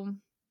you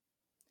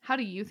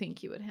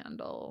think you would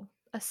handle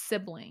a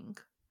sibling?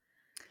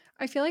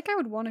 I feel like I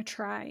would want to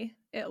try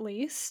at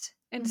least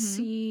and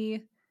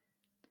see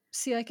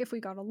like if we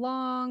got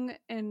along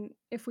and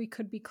if we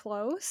could be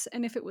close,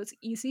 and if it was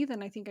easy,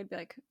 then I think I'd be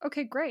like,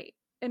 okay, great.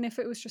 And if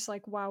it was just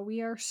like, wow,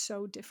 we are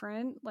so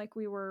different, like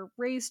we were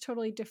raised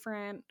totally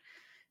different,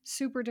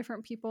 super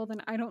different people,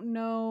 then I don't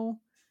know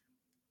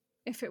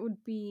if it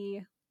would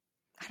be,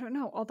 I don't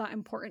know, all that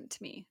important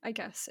to me, I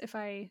guess, if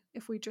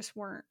we just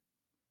weren't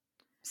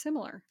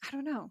similar. I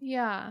don't know.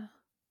 Yeah.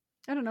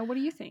 I don't know. What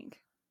do you think?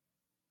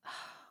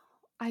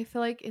 I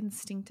feel like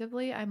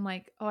instinctively I'm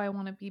like, oh, I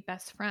want to be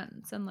best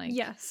friends, and like,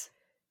 yes,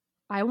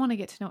 I want to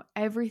get to know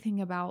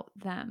everything about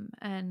them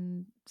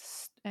and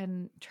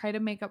try to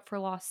make up for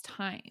lost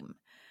time.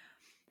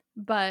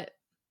 But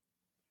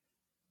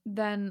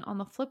then on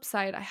the flip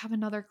side, I have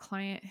another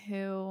client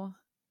who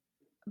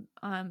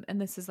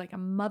and this is like a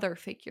mother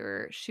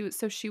figure. She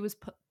was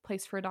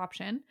placed for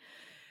adoption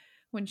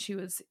when she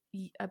was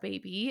a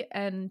baby,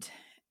 and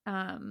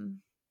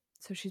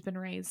so she's been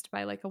raised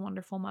by like a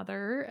wonderful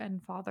mother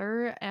and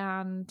father,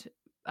 and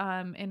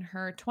in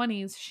her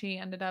 20s she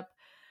ended up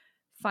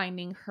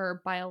finding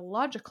her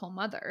biological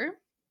mother,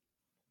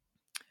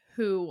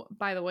 who,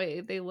 by the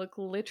way, they look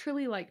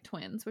literally like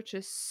twins, which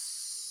is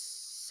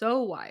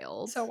so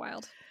wild. So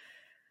wild.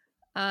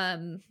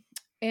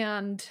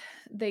 And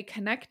they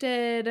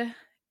connected,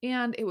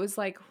 and it was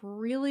like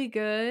really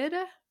good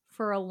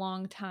for a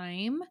long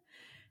time.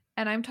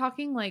 And I'm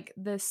talking like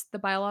this, the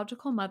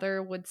biological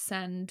mother would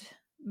send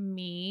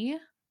me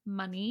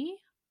money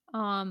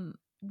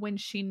when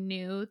she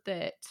knew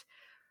that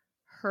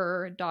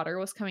her daughter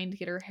was coming to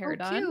get her hair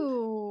done,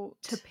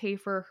 to pay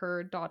for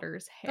her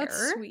daughter's hair.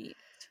 That's sweet.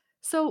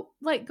 So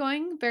like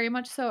going very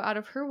much so out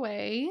of her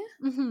way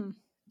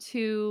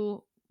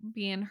to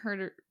be in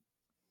her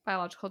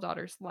biological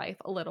daughter's life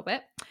a little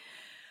bit.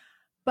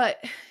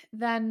 But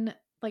then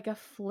like a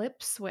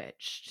flip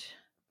switched,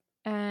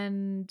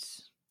 and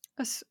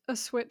a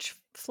switch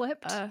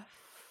flipped. A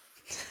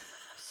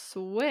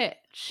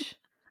switch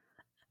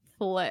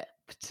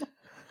flipped.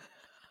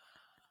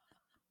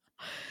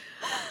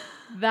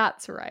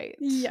 That's right.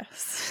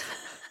 Yes.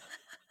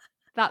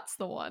 That's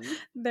the one.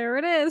 There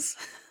it is.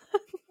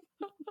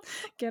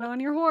 Get on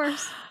your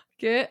horse.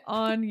 Get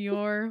on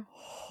your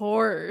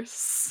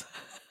horse.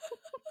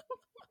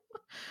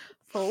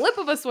 Flip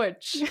of a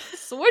switch.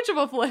 Switch of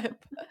a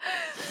flip.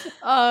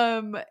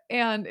 And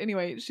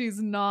anyway,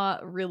 she's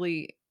not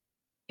really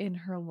in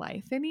her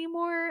life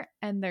anymore,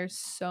 and there's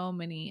so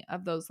many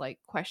of those like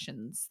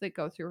questions that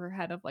go through her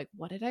head of like,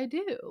 what did I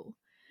do?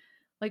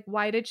 Like,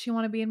 why did she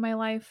want to be in my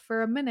life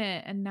for a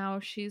minute and now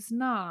she's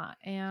not?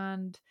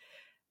 And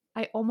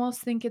I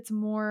almost think it's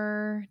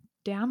more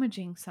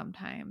damaging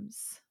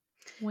sometimes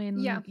when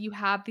you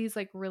have these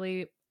like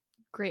really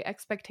great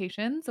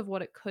expectations of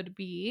what it could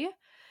be,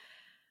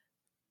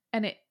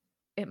 and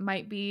it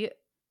might be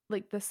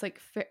like this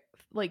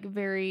like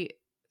very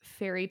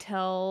fairy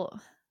tale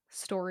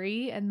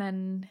story, and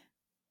then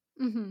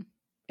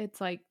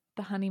it's like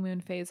the honeymoon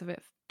phase of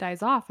it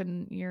dies off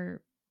and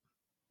you're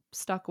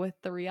stuck with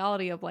the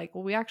reality of like,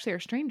 well, we actually are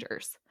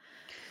strangers.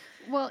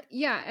 Well,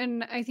 yeah,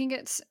 and I think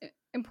it's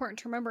important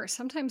to remember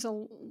sometimes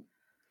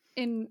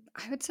in,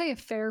 I would say, a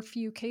fair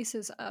few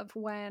cases of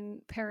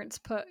when parents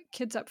put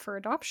kids up for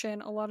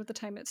adoption, a lot of the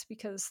time it's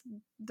because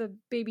the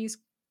baby's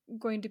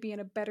going to be in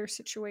a better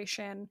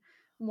situation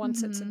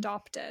once it's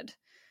adopted.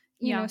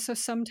 You know, so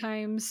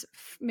sometimes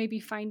maybe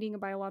finding a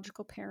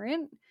biological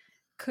parent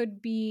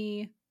could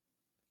be,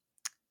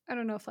 I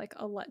don't know if like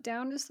a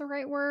letdown is the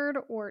right word,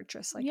 or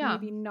just like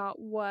maybe not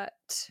what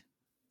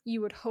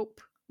you would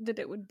hope that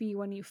it would be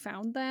when you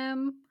found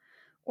them.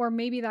 Or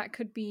maybe that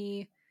could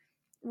be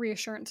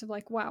reassurance of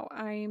like, wow,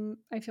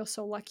 I feel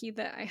so lucky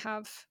that I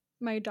have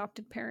my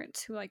adopted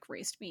parents who like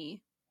raised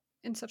me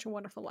in such a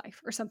wonderful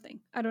life or something.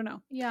 I don't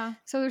know. Yeah.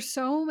 So there's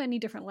so many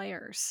different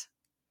layers.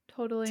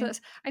 Totally. So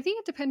I think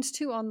it depends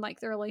too on like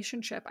the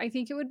relationship. I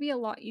think it would be a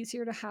lot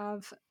easier to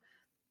have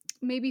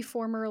maybe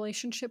form a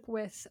relationship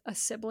with a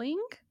sibling,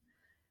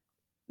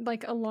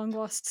 like a long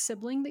lost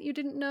sibling that you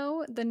didn't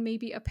know, than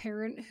maybe a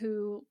parent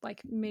who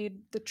like made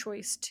the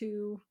choice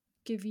to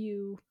give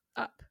you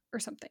up or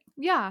something.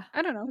 Yeah.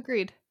 I don't know.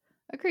 Agreed.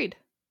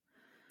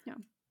 Yeah.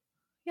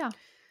 Yeah.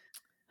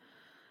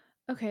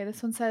 Okay,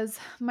 this one says,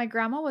 my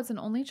grandma was an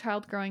only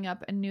child growing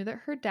up and knew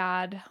that her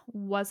dad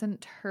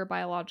wasn't her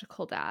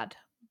biological dad,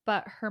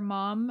 but her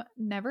mom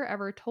never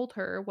ever told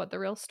her what the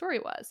real story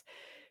was.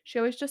 She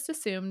always just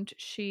assumed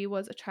she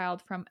was a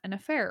child from an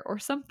affair or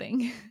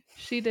something.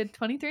 She did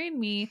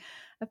 23andMe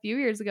a few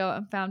years ago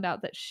and found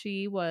out that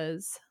she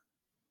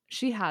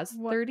has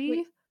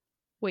 30.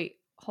 Wait,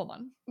 hold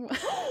on.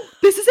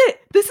 This is it.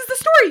 This is the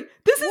story.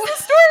 This is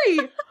the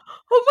story.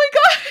 Oh my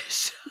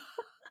gosh.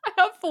 I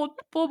have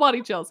full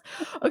body chills.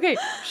 Okay,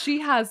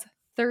 she has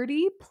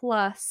 30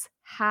 plus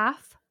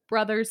half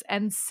brothers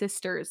and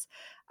sisters.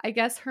 I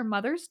guess her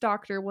mother's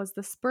doctor was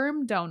the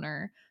sperm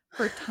donor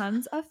for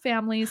tons of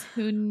families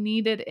who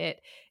needed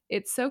it.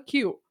 It's so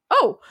cute.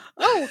 Oh,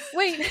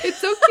 wait. It's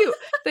so cute.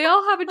 They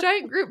all have a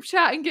giant group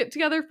chat and get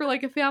together for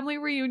like a family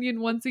reunion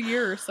once a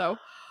year or so.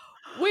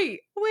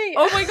 Wait.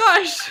 Oh my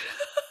gosh.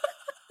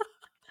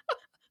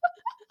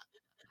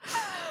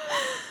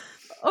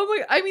 Oh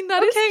my, I mean,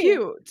 that is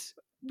cute.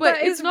 But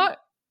it's not,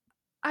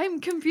 I'm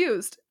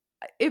confused.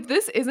 If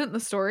this isn't the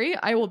story,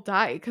 I will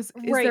die. Because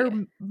is there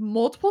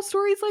multiple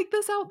stories like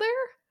this out there?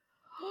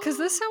 Because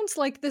this sounds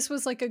like this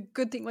was like a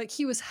good thing. Like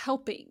he was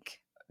helping.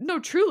 No,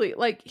 truly.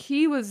 Like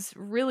he was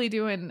really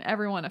doing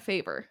everyone a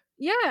favor.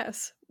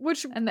 Yes.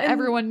 And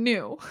everyone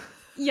knew.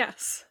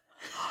 Yes.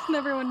 And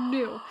everyone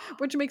knew.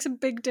 Which makes a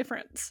big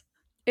difference.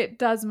 It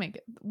does make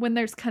it. When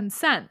there's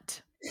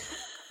consent,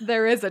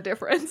 there is a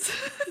difference.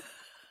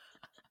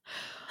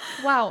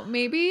 Wow,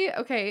 maybe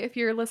if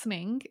you're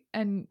listening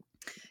and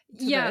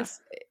this,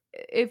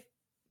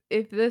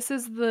 if this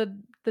is the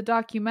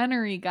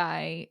documentary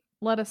guy,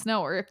 let us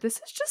know. Or if this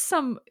is just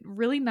some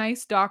really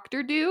nice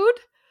doctor dude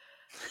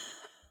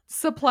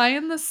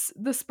supplying the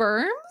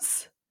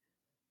sperms,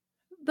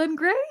 then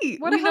great. We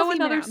know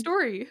another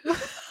story.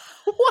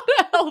 What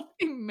a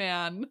healthy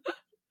man.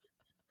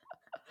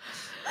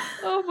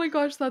 Oh my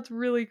gosh, that's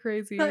really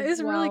crazy. That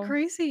is really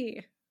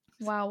crazy.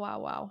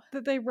 Wow.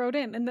 That they wrote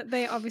in and that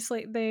they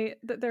obviously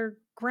that their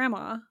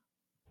grandma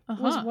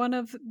was one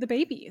of the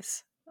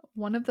babies.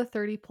 One of the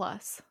 30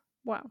 plus.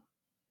 Wow.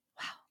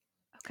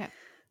 Okay.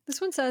 This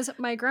one says,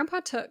 my grandpa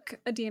took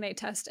a DNA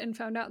test and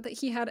found out that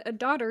he had a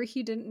daughter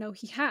he didn't know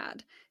he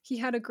had. He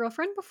had a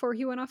girlfriend before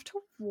he went off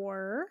to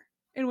war,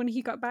 and when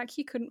he got back,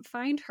 he couldn't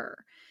find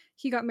her.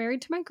 He got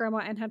married to my grandma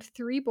and had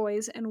 3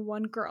 boys and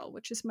 1 girl,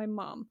 which is my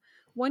mom.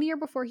 1 year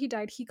before he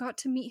died, he got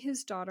to meet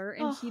his daughter,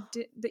 and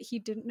he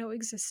didn't know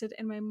existed,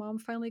 and my mom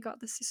finally got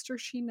the sister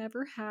she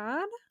never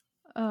had.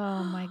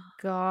 Oh my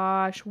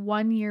gosh.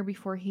 1 year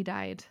before he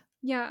died.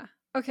 Yeah.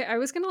 Okay, I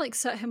was gonna like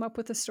set him up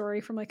with a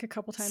story from like a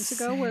couple times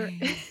ago where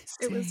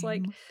it was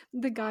like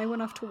the guy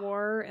went off to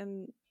war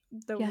and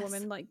the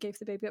woman like gave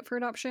the baby up for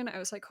adoption. I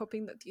was like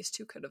hoping that these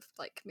two could have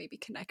like maybe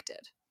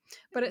connected,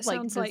 but it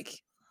sounds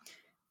like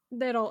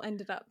that all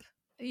ended up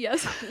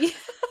happy.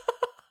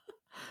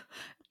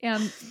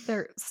 And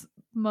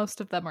most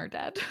of them are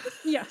dead.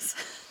 Yes.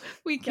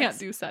 We can't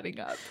do setting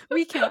up.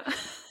 We can't.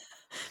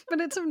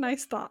 But it's a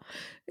nice thought.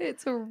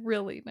 It's a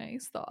really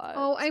nice thought.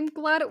 Oh, I'm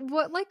glad.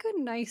 What like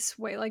a nice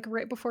way, like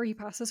right before he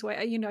passes away.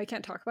 I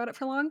can't talk about it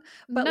for long,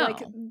 but like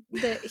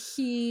that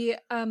he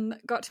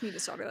got to meet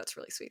his daughter. That's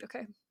really sweet.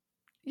 Okay.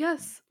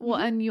 Yes. Well,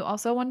 and you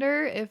also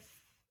wonder if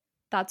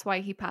that's why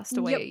he passed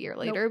away a year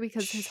later,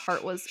 because his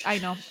heart was. I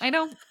know.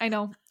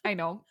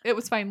 It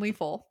was finally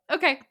full.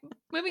 Okay,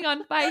 moving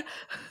on. Bye.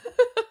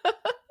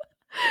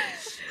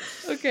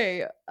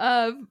 Okay.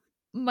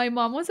 My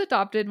mom was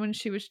adopted when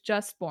she was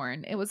just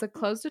born. It was a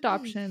closed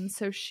adoption,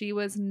 so she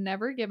was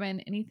never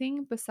given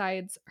anything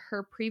besides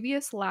her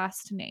previous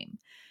last name.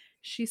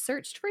 She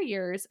searched for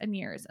years and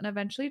years and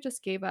eventually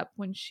just gave up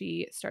when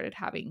she started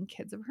having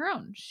kids of her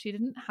own. She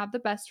didn't have the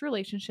best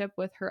relationship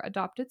with her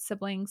adopted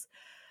siblings.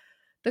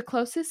 The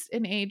closest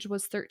in age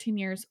was 13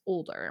 years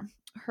older.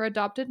 Her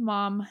adopted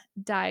mom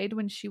died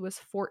when she was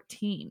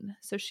 14,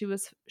 so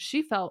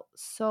she felt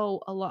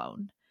so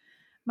alone.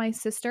 My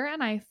sister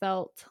and I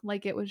felt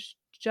like it was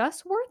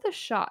just worth a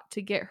shot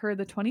to get her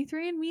the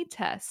 23andMe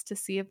test to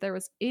see if there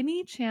was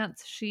any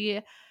chance she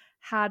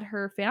had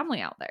her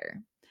family out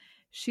there.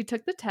 She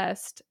took the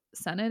test,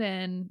 sent it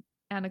in,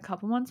 and a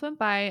couple months went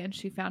by and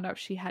she found out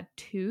she had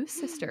 2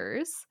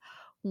 sisters,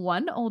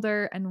 one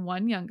older and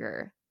one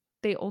younger.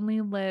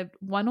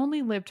 One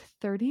only lived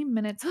 30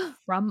 minutes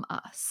from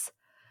us.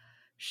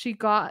 She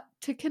got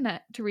to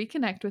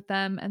reconnect with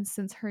them, and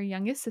since her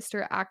youngest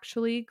sister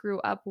actually grew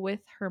up with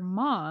her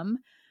mom,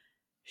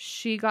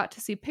 she got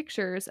to see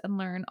pictures and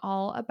learn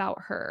all about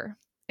her.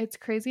 It's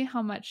crazy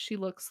how much she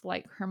looks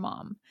like her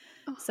mom.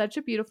 Oh. Such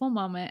a beautiful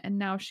moment, and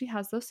now she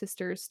has those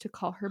sisters to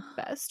call her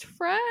best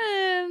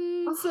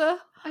friends. Oh,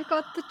 I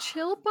got the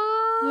chill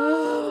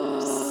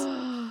bumps.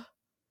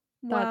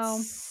 Wow.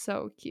 That's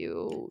so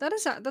cute.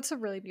 That's a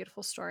really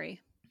beautiful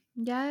story.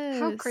 Yes.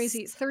 How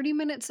crazy. 30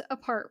 minutes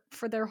apart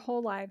for their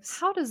whole lives.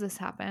 How does this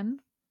happen?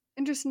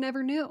 And just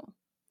never knew.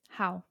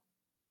 How?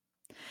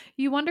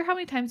 You wonder how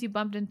many times you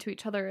bumped into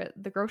each other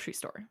at the grocery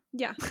store.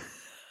 Yeah.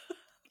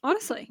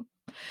 Honestly.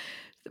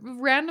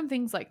 Random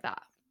things like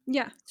that.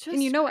 Yeah.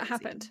 And you know what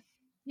happened.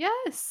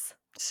 Yes.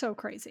 So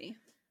crazy.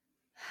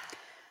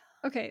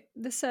 Okay,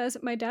 this says,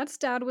 my dad's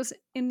dad was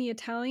in the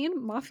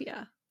Italian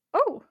mafia.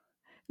 Oh,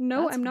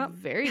 no, That's I'm not.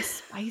 Very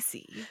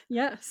spicy.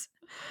 Yes.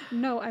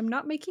 No, I'm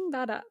not making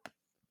that up.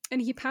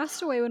 And he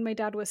passed away when my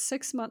dad was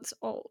 6 months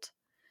old.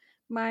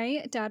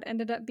 My dad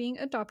ended up being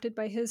adopted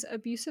by his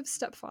abusive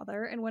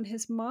stepfather, and when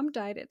his mom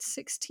died at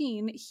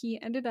 16, he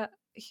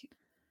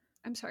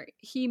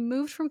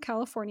moved from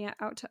California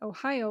out to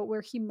Ohio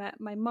where he met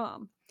my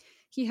mom.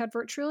 He had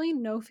virtually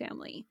no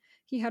family.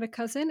 He had a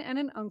cousin and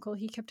an uncle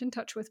he kept in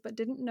touch with but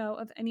didn't know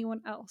of anyone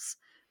else.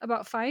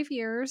 About 5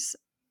 years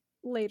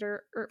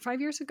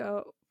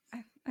ago,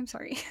 I'm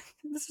sorry,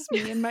 this is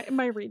me in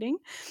my reading.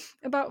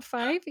 About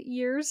 5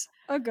 years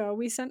ago,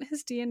 we sent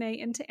his DNA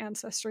into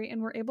Ancestry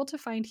and were able to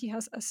find he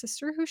has a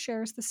sister who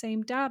shares the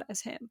same dad as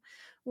him.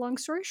 Long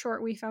story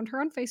short, we found her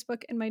on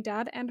Facebook, and my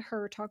dad and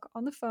her talk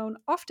on the phone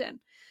often.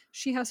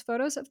 She has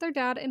photos of their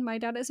dad and my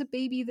dad as a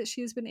baby that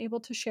she has been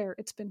able to share.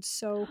 It's been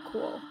so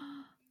cool.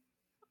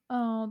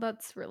 Oh,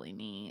 that's really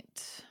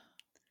neat.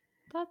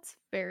 That's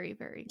very,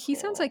 very cool. He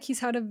sounds like he's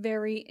had a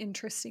very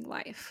interesting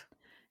life.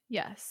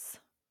 Yes.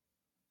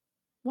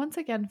 Once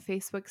again,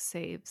 Facebook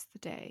saves the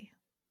day.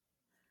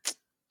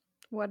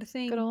 What a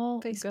thing. Good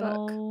old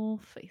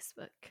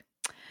Facebook.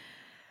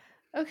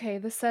 Okay,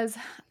 this says,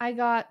 I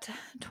got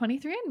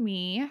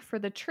 23andMe for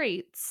the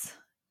traits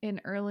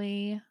in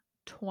early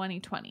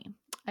 2020.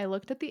 I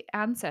looked at the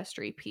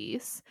ancestry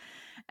piece,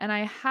 and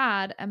I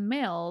had a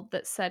male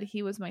that said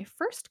he was my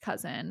first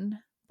cousin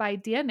by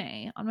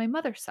DNA on my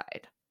mother's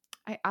side.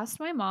 I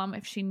asked my mom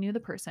if she knew the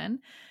person,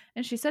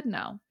 and she said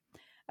no.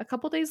 A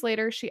couple days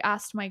later, she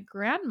asked my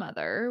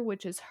grandmother,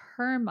 which is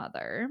her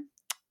mother,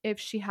 if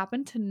she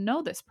happened to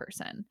know this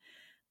person.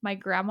 My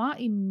grandma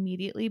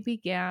immediately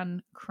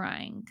began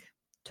crying,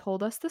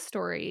 told us the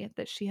story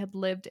that she had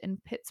lived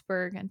in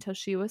Pittsburgh until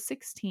she was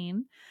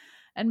 16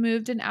 and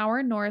moved an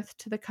hour north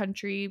to the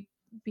country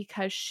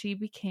because she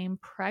became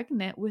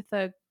pregnant with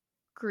a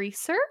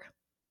greaser.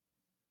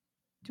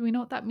 Do we know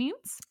what that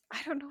means?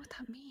 I don't know what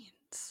that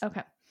means.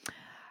 Okay.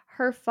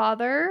 Her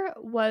father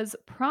was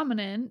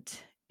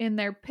prominent in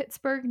their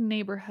Pittsburgh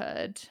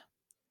neighborhood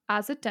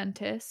as a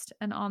dentist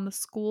and on the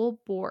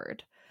school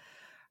board.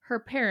 Her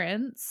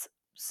parents,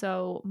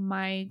 so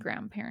my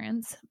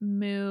grandparents,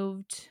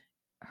 moved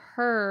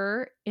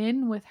her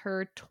in with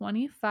her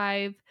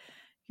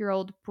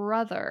 25-year-old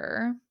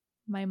brother,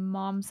 my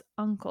mom's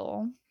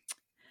uncle,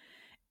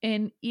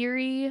 in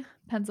Erie,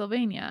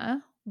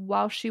 Pennsylvania,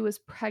 while she was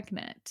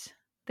pregnant.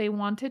 They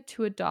wanted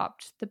to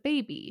adopt the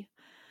baby.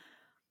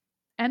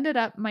 Ended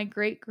up, my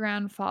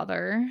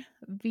great-grandfather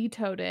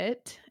vetoed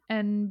it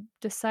and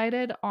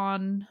decided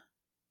on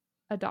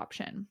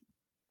adoption.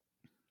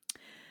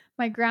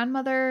 My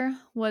grandmother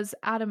was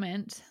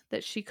adamant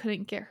that she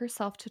couldn't get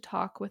herself to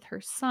talk with her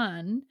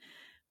son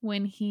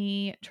when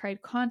he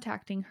tried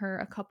contacting her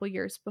a couple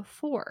years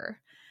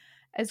before.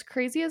 As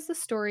crazy as the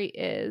story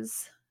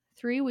is,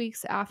 3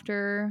 weeks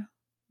after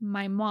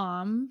my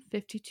mom,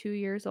 52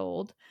 years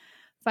old,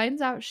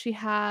 finds out she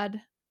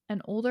had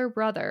an older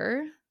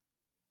brother,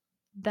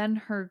 then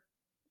her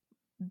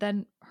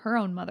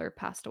own mother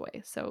passed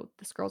away. So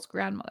this girl's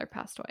grandmother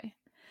passed away.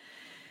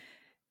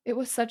 It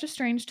was such a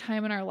strange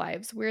time in our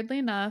lives. Weirdly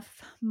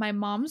enough, my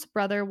mom's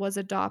brother was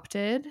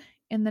adopted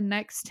in the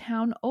next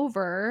town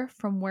over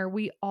from where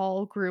we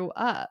all grew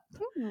up.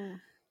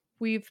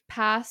 We've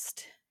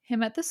passed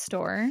him at the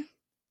store,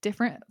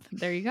 different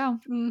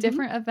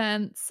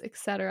events,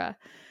 etc.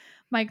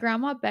 My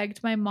grandma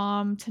begged my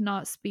mom to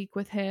not speak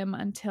with him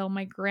until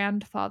my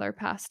grandfather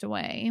passed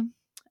away,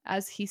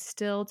 as he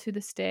still to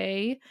this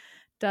day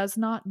does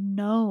not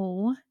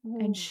know,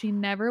 and she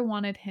never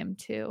wanted him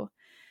to.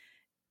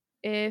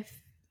 If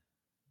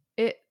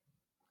it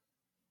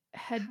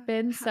had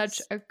been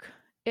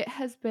it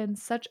has been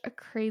such a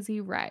crazy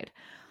ride.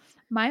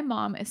 My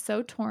mom is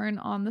so torn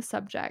on the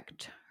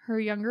subject. Her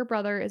younger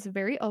brother is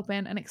very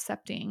open and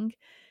accepting,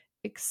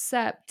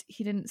 except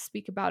he didn't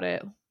speak about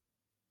it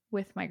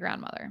with my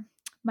grandmother.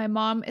 My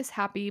mom is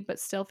happy but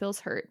still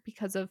feels hurt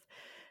because of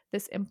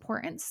this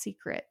important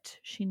secret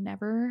she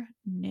never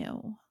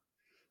knew.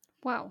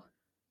 Wow.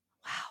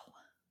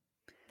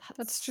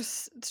 It's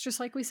just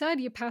like we said,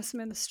 you pass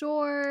them in the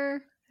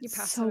store, you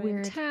pass them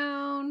in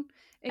town,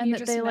 and you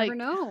just never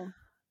know.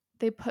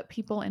 They put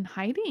people in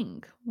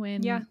hiding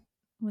when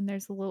when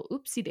there's a little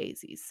oopsie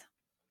daisies.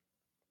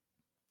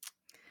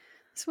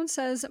 This one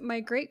says, my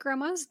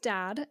great-grandma's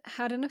dad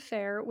had an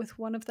affair with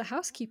one of the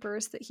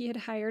housekeepers that he had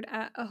hired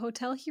at a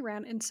hotel he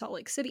ran in Salt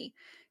Lake City.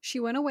 She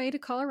went away to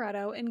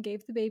Colorado and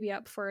gave the baby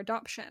up for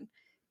adoption.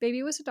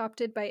 Baby was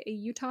adopted by a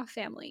Utah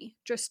family.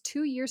 Just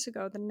 2 years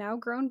ago, the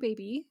now-grown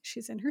baby,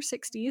 she's in her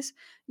 60s,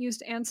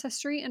 used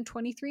Ancestry and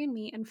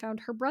 23andMe and found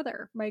her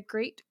brother, my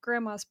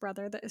great-grandma's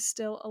brother that is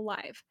still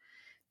alive.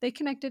 They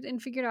connected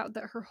and figured out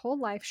that her whole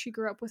life she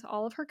grew up with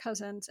all of her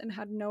cousins and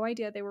had no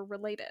idea they were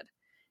related.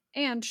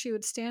 And she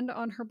would stand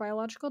on her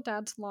biological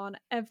dad's lawn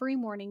every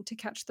morning to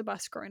catch the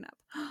bus growing up.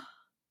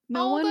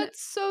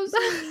 That's so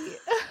sweet.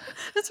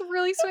 That's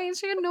really sweet.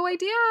 She had no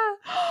idea.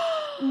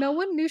 No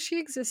one knew she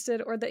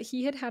existed or that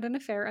he had an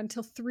affair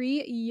until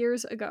 3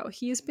 years ago.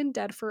 He has been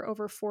dead for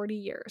over 40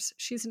 years.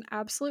 She's an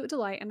absolute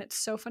delight, and it's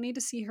so funny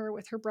to see her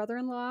with her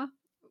brother-in-law,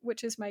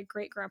 which is my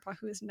great-grandpa,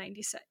 who is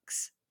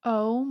 96.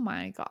 Oh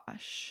my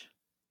gosh.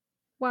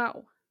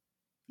 Wow.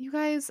 You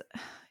guys,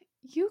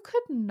 you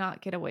could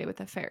not get away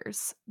with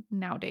affairs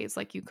nowadays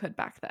like you could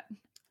back then.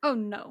 Oh,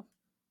 no.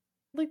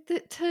 Like,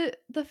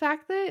 the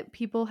fact that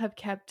people have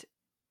kept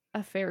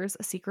affairs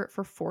a secret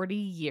for 40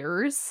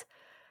 years,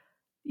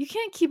 you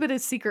can't keep it a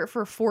secret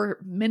for 4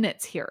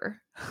 minutes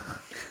here.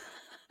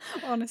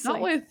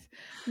 Honestly.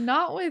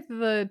 Not with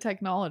the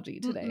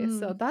technology today.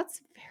 So that's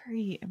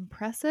very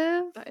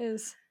impressive. That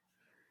is.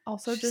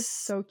 Also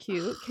just so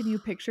cute. Can you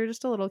picture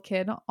just a little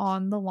kid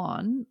on the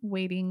lawn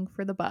waiting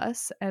for the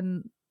bus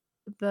and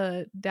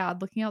the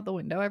dad looking out the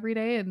window every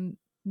day and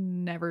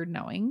never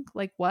knowing?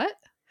 Like, what?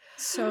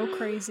 So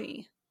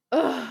crazy.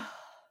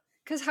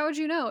 Because how would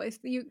you know if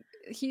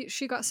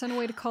she got sent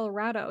away to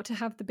Colorado to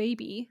have the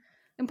baby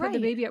and put the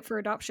baby up for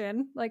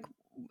adoption? Like,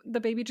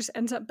 the baby just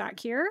ends up back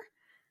here?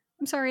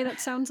 I'm sorry, that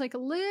sounds like a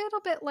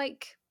little bit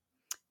like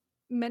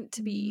meant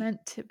to be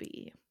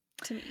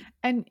to me.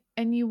 And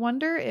you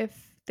wonder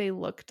if they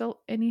looked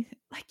anything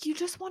like, you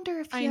just wonder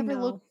if he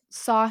ever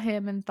saw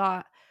him and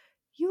thought,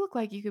 you look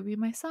like you could be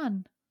my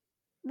son.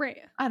 Right.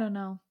 I don't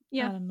know.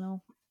 Yeah. I don't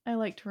know. I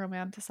like to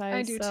romanticize.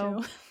 I do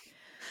too.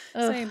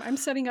 Same. I'm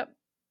setting up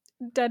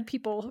dead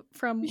people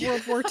from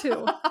World War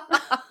II.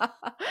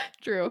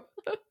 True.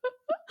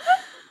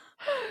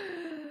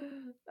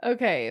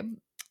 Okay.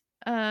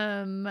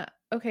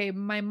 Okay,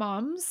 my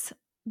mom's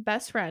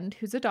best friend,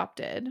 who's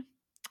adopted,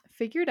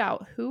 figured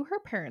out who her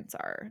parents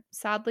are.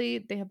 Sadly,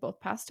 they have both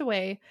passed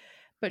away,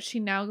 but she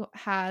now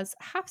has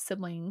half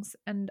siblings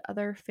and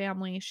other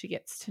family she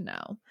gets to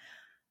know.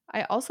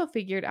 I also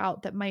figured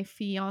out that my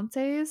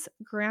fiance's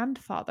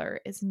grandfather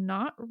is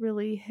not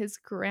really his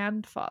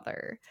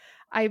grandfather.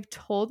 I've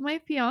told my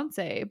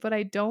fiance, but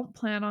I don't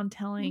plan on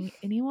telling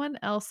anyone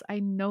else I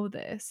know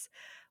this.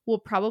 We'll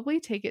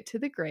probably take it to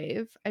the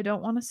grave. I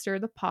don't want to stir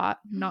the pot.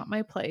 Not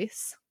my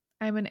place.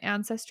 I'm an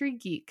ancestry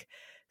geek,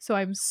 so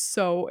I'm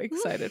so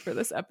excited for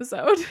this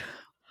episode.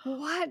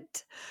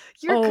 What?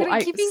 You're good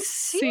at keeping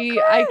secrets. See,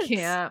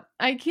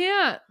 I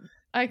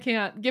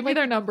can't. Give me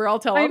their number. I'll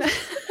tell them.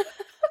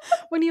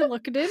 When you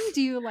look at him,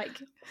 do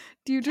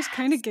you just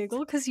kind of giggle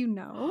because you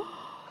know?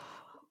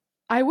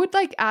 I would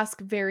ask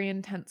very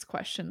intense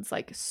questions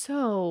like,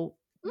 so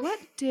what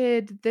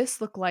did this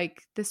look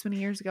like this many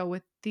years ago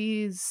with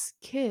these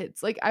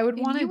kids? Like, I would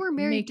want to. You were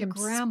married to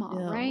grandma,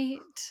 spill. Right?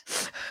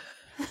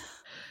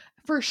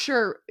 For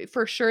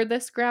sure,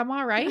 this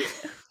grandma, right?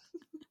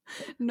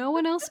 No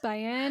one else by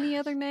any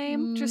other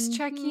name. Just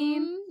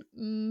checking.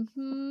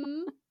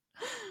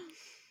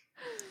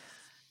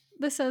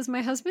 This says,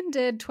 my husband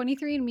did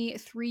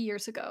 23andMe 3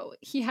 years ago.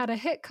 He had a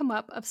hit come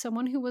up of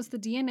someone who was the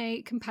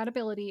DNA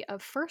compatibility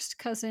of first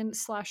cousin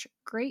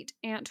 / great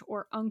aunt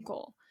or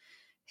uncle.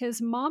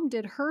 His mom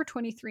did her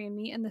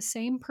 23andMe and the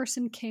same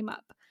person came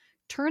up.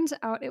 Turns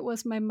out it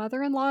was my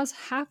mother-in-law's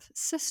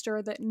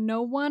half-sister that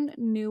no one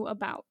knew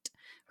about.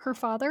 Her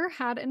father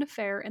had an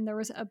affair and there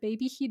was a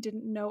baby he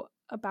didn't know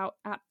about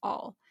at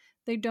all.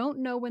 They don't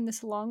know when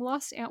this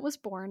long-lost aunt was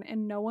born,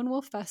 and no one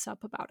will fess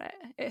up about it.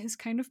 It has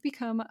kind of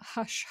become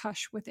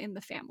hush-hush within the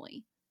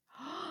family.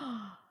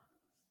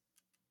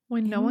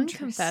 When no one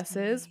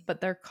confesses,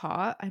 but they're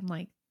caught, I'm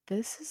like,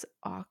 this is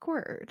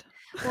awkward.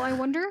 Well, I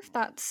wonder if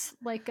that's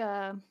like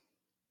I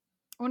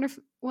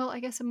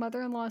guess a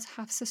mother-in-law's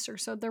half-sister,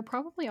 so they're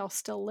probably all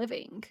still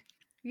living.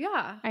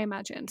 Yeah. I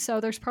imagine.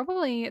 So there's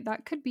probably,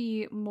 that could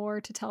be more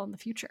to tell in the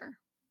future.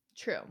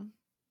 True.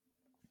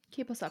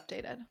 Keep us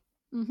updated.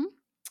 Mm-hmm.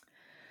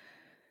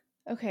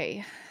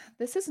 Okay,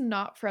 this is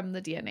not from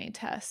the DNA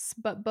tests,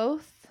 but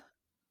both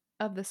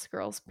of this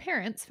girl's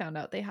parents found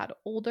out they had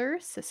older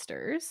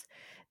sisters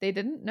they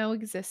didn't know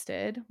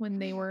existed when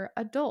they were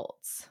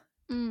adults.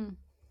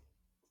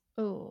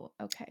 Oh,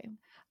 okay.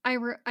 I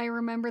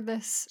remember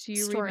this story.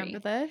 Do you remember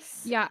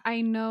this? Yeah,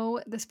 I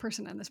know this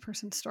person and this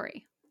person's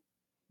story.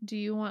 Do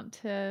you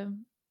want me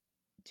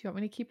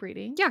to keep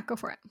reading? Yeah, go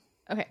for it.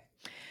 Okay.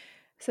 It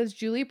says,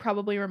 Julie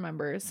probably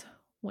remembers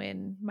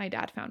when my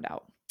dad found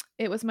out.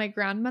 It was my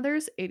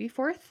grandmother's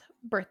 84th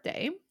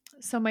birthday,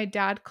 so my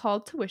dad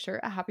called to wish her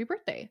a happy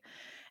birthday.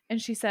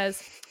 And she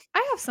says,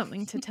 I have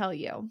something to tell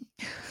you.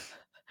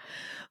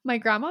 My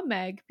grandma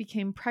Meg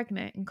became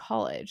pregnant in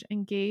college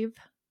and gave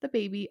the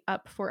baby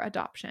up for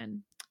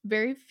adoption.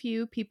 Very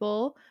few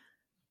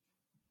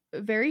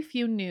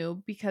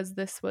knew because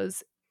this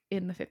was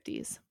in the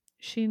 50s.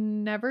 She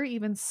never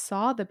even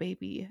saw the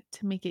baby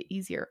to make it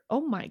easier.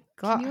 Oh my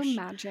Can you gosh.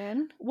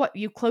 imagine? What,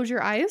 you close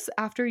your eyes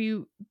after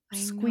you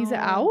squeeze it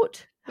know.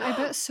 out? I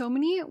bet so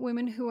many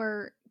women who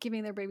are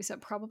giving their babies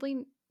up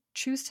probably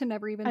choose to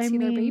never even I see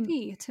their mean,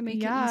 baby to make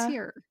it yeah.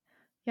 easier.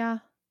 Yeah.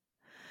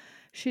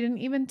 She didn't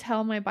even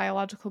tell my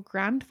biological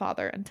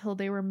grandfather until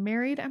they were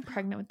married and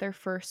pregnant with their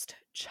first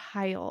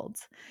child.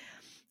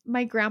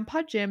 My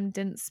grandpa Jim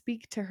didn't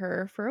speak to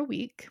her for a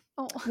week.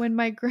 Oh, When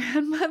my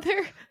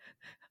grandmother,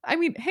 I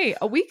mean, hey,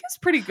 a week is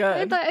pretty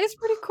good. that is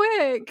pretty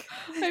quick.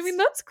 I mean,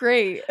 that's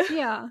great.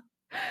 Yeah.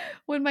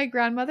 When my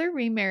grandmother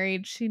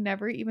remarried, she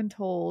never even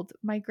told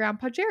my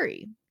grandpa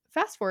Jerry.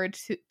 Fast forward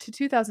to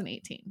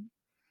 2018.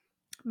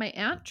 My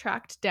aunt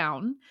tracked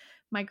down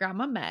my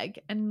grandma Meg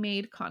and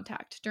made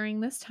contact.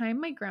 During this time,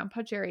 my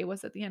grandpa Jerry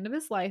was at the end of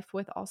his life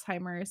with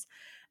Alzheimer's,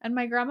 and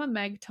my grandma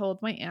Meg told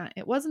my aunt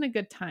it wasn't a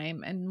good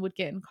time and would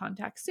get in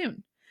contact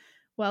soon.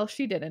 Well,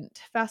 she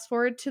didn't. Fast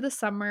forward to the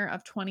summer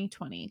of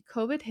 2020.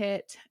 COVID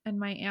hit, and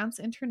my aunt's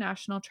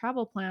international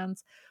travel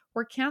plans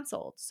were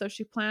canceled, so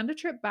she planned a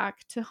trip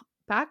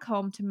back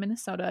home to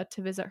Minnesota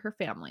to visit her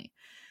family.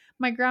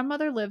 My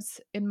grandmother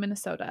lives in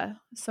Minnesota,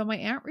 so my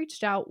aunt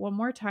reached out one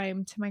more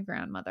time to my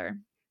grandmother.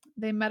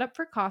 They met up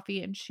for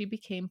coffee and she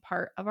became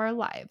part of our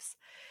lives.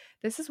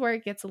 This is where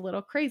it gets a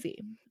little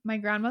crazy. My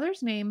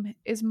grandmother's name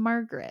is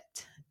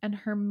Margaret and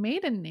her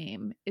maiden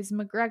name is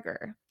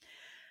McGregor.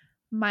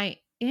 My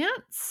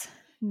aunt's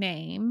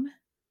name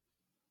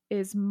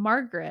is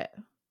Margaret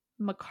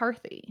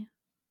McCarthy.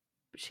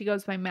 She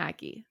goes by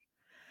Maggie.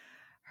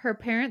 Her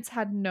parents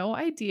had no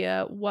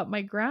idea what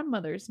my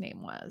grandmother's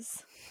name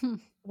was.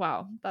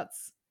 Wow,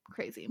 that's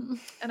crazy.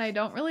 And I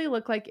don't really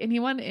look like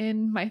anyone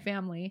in my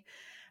family.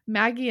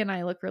 Maggie and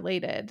I look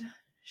related.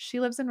 She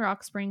lives in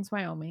Rock Springs,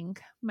 Wyoming.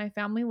 My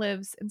family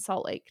lives in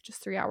Salt Lake,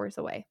 just 3 hours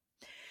away.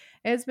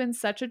 It has been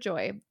such a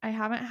joy. I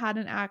haven't had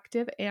an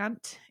active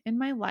aunt in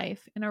my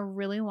life in a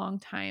really long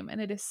time,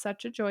 and it is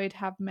such a joy to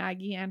have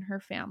Maggie and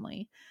her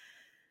family.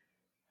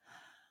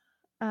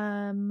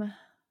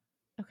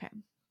 Okay.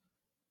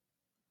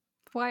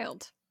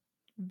 Wild.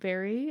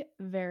 Very,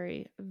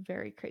 very,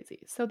 very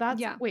crazy. So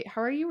that's wait,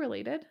 how are you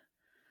related?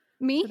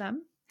 Me? To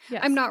them?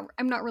 Yes. I'm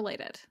not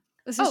related.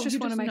 This is just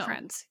one of my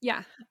friends.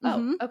 Yeah.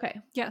 Oh, okay.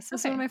 Yes,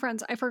 this is one of my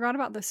friends. I forgot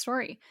about this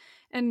story.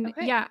 And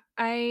yeah,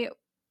 I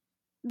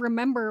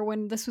remember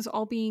when this was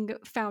all being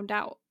found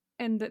out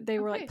and that they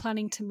were like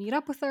planning to meet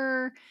up with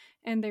her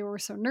and they were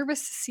so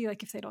nervous to see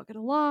like if they'd all get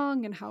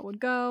along and how it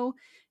would go.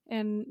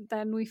 And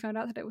then we found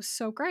out that it was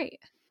so great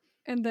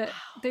and that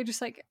they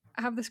just like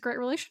have this great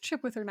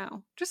relationship with her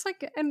now. Just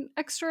like an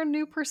extra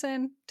new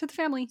person to the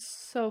family.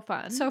 So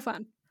fun. So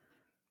fun.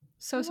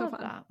 So fun.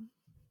 That.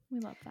 We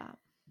love that.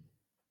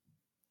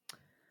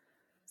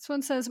 This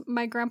one says,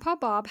 my grandpa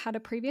Bob had a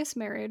previous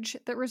marriage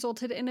that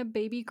resulted in a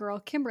baby girl,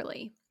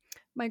 Kimberly.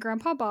 My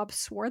grandpa Bob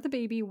swore the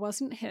baby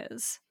wasn't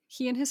his.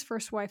 He and his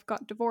first wife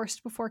got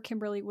divorced before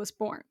Kimberly was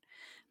born.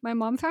 My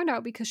mom found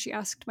out because she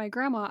asked my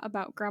grandma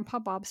about Grandpa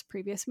Bob's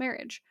previous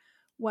marriage.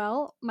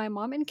 Well, my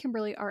mom and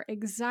Kimberly are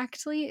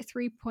exactly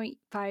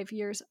 3.5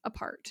 years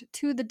apart,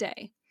 to the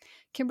day.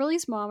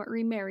 Kimberly's mom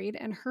remarried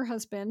and her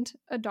husband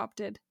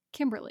adopted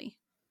Kimberly.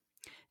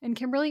 And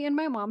Kimberly and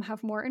my mom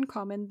have more in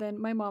common than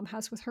my mom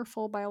has with her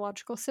full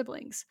biological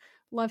siblings.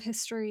 Love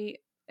history,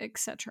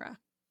 etc.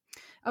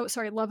 Oh,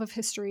 sorry, love of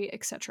history,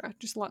 etc.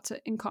 Just lots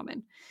in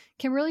common.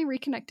 Kimberly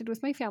reconnected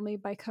with my family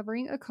by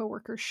covering a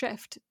coworker's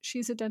shift.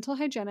 She's a dental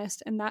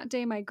hygienist, and that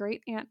day my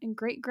great aunt and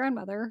great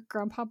grandmother,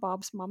 Grandpa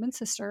Bob's mom and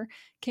sister,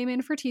 came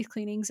in for teeth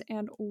cleanings,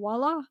 and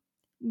voila!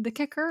 The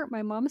kicker,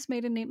 my mom's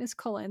maiden name is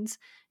Collins,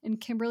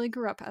 and Kimberly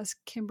grew up as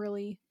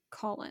Kimberly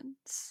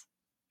Collins.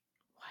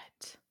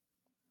 What?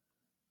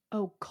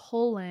 Oh,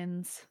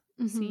 Collins.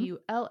 Cullins.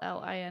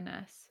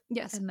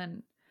 Yes. And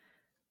then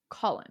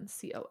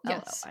Collins. Collins.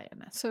 Yes.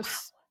 So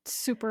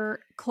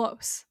super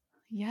close.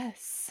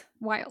 Yes.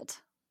 Wild.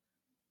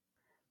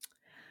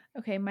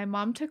 Okay, my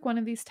mom took one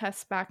of these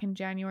tests back in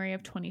January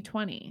of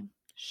 2020.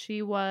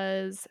 She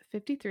was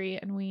 53,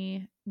 and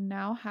we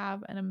now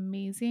have an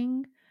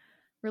amazing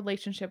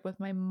relationship with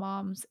my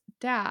mom's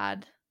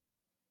dad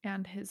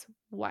and his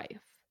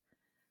wife.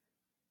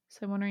 So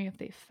I'm wondering if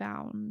they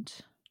found.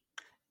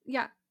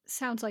 Yeah,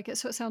 sounds like it.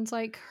 So it sounds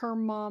like her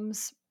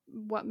mom's,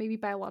 maybe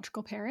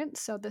biological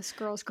parents. So this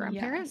girl's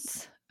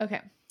grandparents. Yes.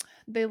 Okay.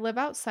 They live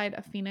outside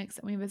of Phoenix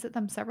and we visit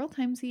them several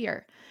times a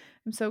year.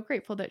 I'm so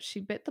grateful that she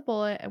bit the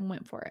bullet and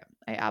went for it.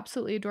 I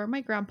absolutely adore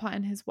my grandpa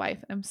and his wife,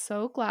 and I'm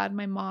so glad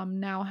my mom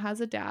now has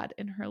a dad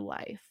in her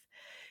life.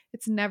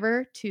 It's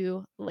never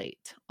too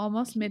late.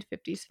 Almost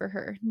mid-50s for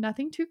her.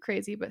 Nothing too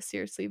crazy, but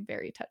seriously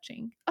very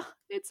touching. Oh,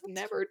 it's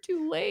never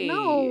too late.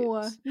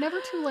 No, never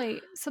too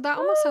late. So that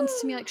almost sounds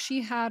to me like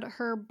she had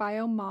her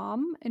bio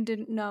mom and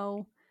didn't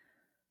know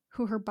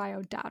who her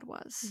bio dad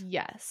was.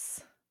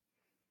 Yes.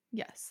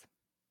 Yes.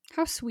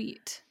 How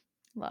sweet.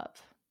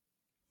 Love.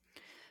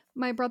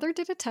 My brother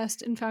did a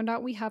test and found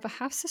out we have a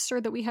half-sister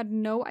that we had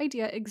no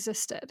idea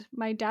existed.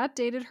 My dad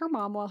dated her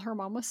mom while her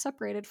mom was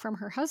separated from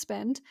her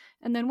husband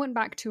and then went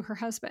back to her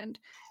husband.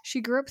 She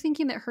grew up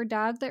thinking that her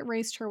dad that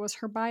raised her was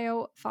her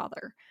bio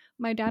father.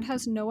 My dad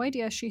has no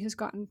idea she has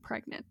gotten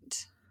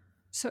pregnant.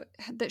 So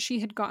that she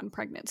had gotten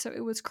pregnant. So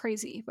it was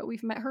crazy, but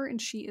we've met her and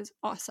she is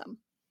awesome.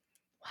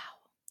 Wow.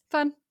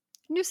 Fun.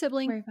 New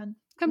sibling. Very fun.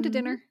 Come to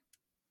dinner.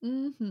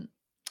 Mm-hmm.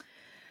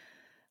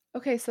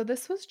 Okay, so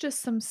this was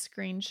just some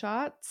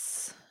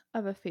screenshots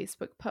of a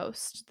Facebook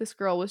post. This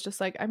girl was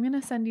just like, I'm going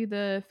to send you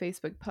the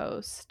Facebook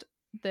post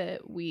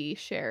that we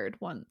shared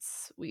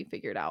once we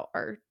figured out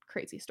our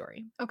crazy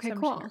story. Okay, so I'm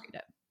cool. just gonna read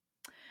it.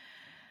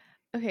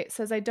 Okay, it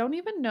says, I don't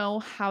even know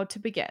how to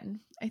begin.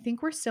 I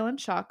think we're still in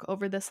shock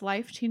over this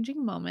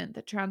life-changing moment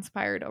that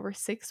transpired over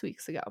 6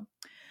 weeks ago.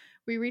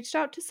 We reached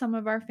out to some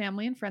of our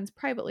family and friends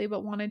privately,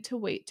 but wanted to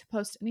wait to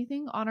post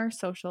anything on our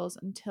socials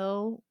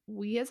until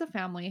we as a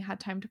family had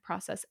time to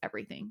process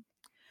everything.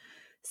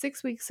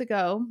 6 weeks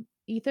ago,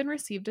 Ethan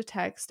received a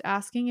text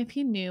asking if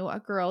he knew a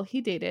girl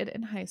he dated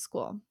in high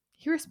school.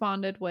 He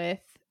responded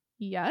with,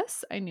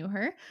 yes, I knew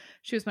her.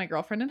 She was my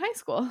girlfriend in high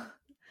school.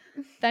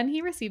 Then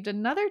he received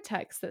another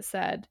text that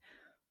said,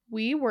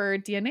 we were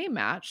DNA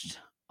matched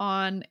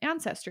on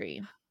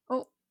Ancestry.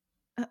 Oh.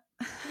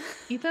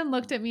 Ethan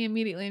looked at me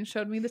immediately and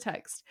showed me the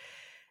text.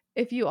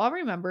 If you all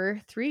remember,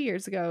 3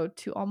 years ago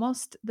to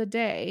almost the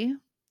day,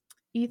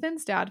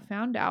 Ethan's dad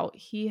found out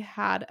he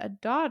had a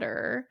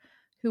daughter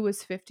who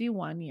was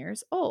 51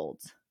 years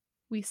old.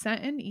 We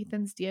sent in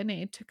Ethan's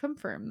DNA to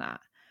confirm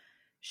that.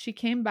 She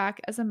came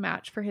back as a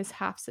match for his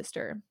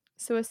half-sister.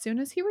 So as soon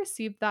as he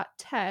received that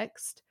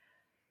text,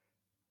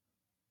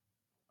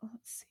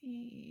 let's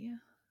see.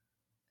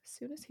 As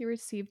soon as he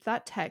received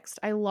that text,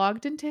 I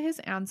logged into his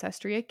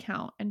Ancestry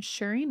account, and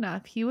sure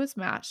enough, he was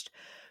matched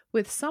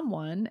with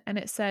someone, and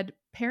it said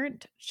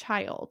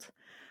parent-child.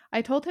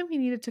 I told him he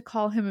needed to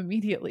call him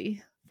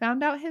immediately.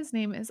 Found out his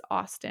name is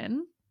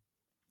Austin.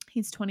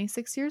 He's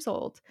 26 years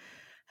old,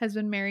 has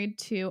been married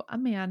to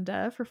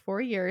Amanda for 4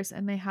 years,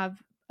 and they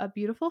have a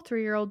beautiful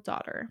 3-year-old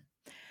daughter.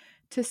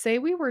 To say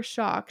we were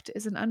shocked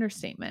is an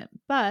understatement,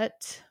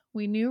 but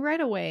we knew right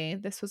away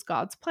this was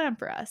God's plan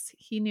for us.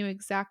 He knew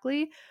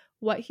exactly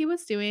what he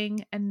was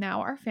doing, and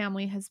now our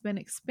family has been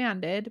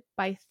expanded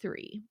by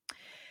 3.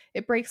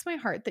 It breaks my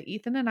heart that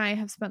Ethan and I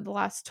have spent the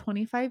last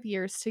 25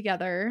 years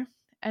together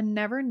and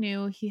never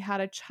knew he had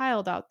a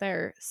child out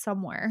there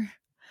somewhere.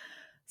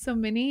 So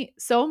many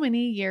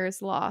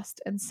years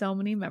lost and so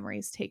many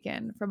memories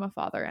taken from a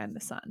father and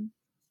a son.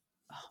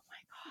 Oh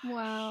my gosh.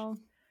 Wow.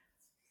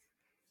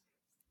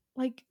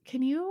 Like,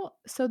 can you,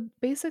 so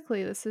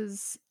basically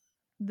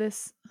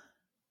this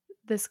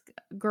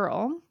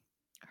girl,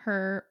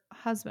 her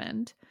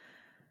husband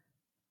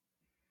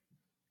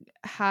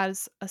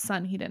has a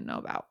son he didn't know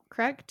about,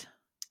 correct?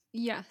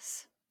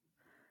 Yes.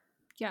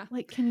 Yeah.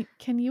 Like,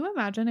 can you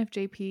imagine if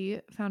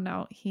JP found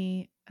out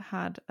he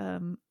had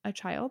a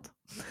child?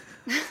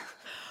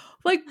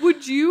 Like,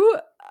 would you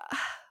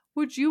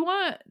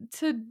want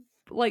to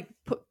like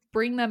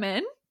bring them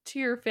in to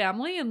your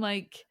family and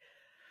like?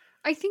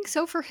 I think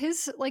so, for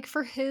his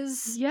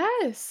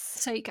Yes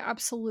sake,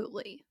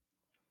 absolutely.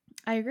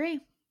 I agree.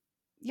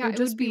 Yeah, it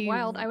would be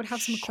wild. I would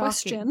have some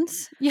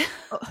questions. Yeah.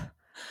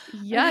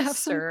 Yes, have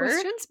sir. some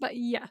questions, but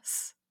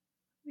yes.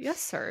 Yes,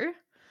 sir.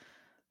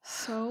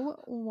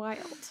 So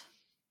wild.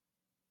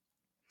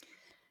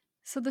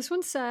 So this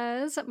one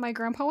says, my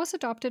grandpa was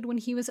adopted when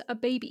he was a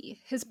baby.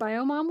 His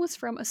bio mom was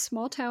from a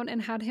small town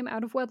and had him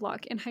out of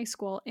wedlock in high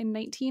school in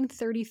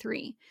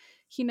 1933.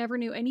 He never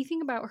knew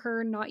anything about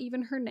her, not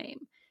even her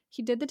name.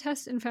 He did the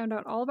test and found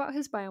out all about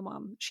his bio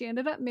mom. She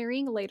ended up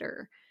marrying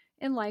later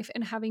in life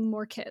and having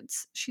more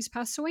kids. She's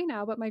passed away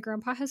now, but my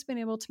grandpa has been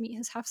able to meet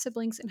his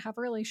half-siblings and have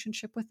a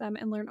relationship with them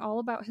and learn all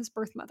about his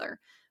birth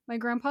mother. My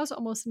grandpa's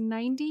almost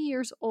 90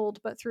 years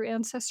old, but through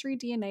Ancestry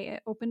DNA,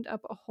 it opened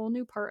up a whole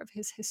new part of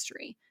his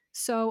history.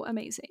 So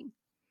amazing.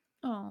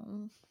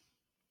 Oh.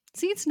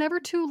 See, it's never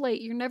too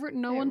late.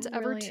 No one's really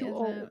ever too isn't.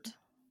 old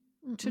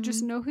to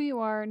just know who you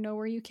are, know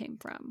where you came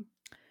from.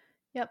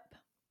 Yep.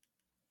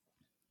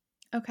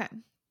 Okay.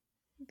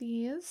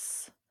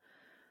 These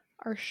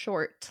are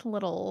short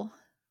little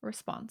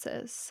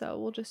responses, so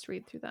we'll just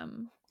read through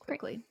them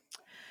quickly. Great.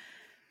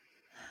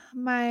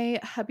 My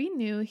hubby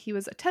knew he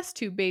was a test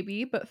tube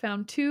baby, but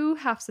found 2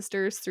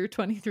 half-sisters through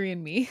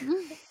 23andMe.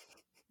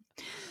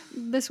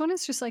 This one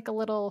is just like a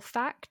little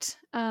fact,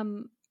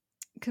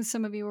 because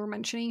some of you were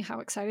mentioning how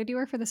excited you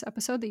are for this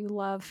episode, that you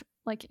love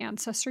like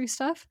ancestry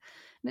stuff.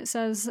 And it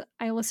says,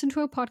 I listened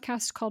to a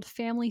podcast called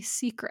Family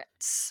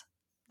Secrets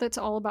that's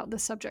all about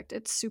this subject.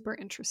 It's super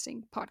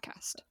interesting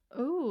podcast.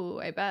 Oh,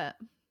 I bet.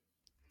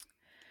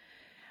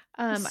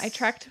 I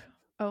tracked...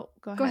 Oh,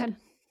 go ahead.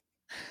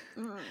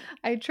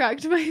 I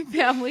tracked my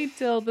family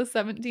till the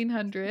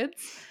 1700s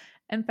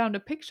and found a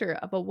picture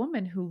of a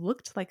woman who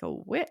looked like a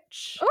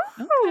witch.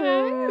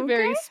 Oh,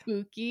 very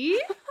spooky.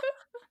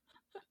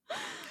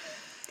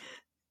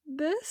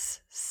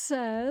 This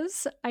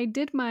says, I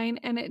did mine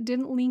and it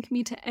didn't link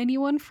me to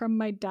anyone from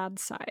my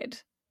dad's side.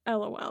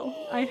 LOL.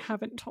 I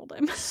haven't told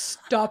him.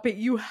 Stop it.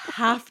 You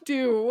have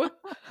to.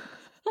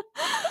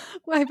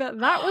 Well, I bet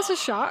that was a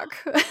shock.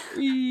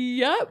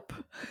 Yep.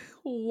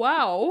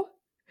 Wow.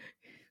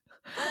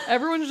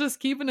 Everyone's just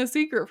keeping a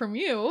secret from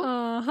you.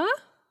 Uh-huh.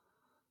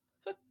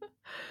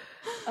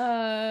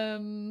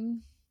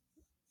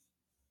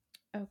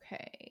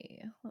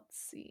 Okay, let's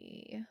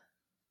see.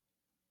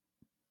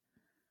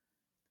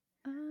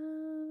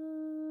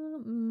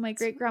 My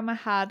great grandma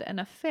had an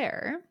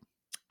affair.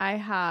 I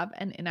have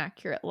an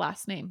inaccurate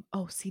last name.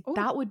 Oh, see,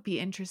 that would be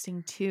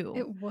interesting too.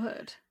 It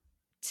would.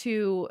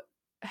 To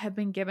have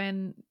been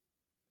given,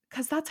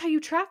 because that's how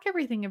you track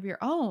everything of your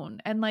own,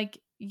 and like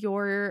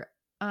your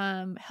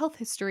health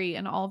history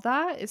and all of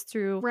that is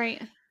through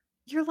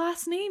your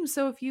last name.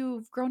 So if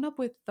you've grown up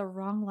with the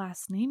wrong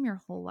last name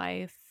your whole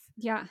life,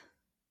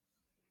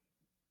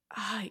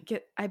 I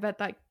bet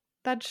that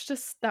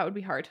would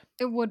be hard.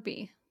 It would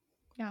be.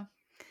 Yeah.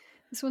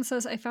 This one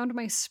says, I found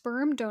my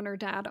sperm donor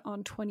dad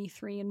on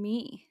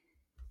 23andMe.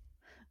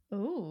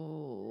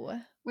 Ooh.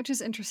 Which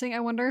is interesting. I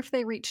wonder if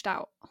they reached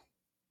out.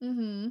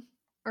 Mm-hmm.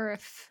 Or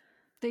if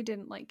they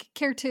didn't like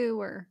care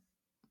to, or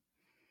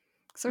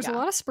because there's a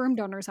lot of sperm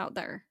donors out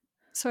there.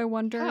 So I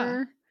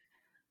wonder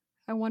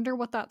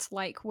what that's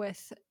like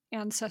with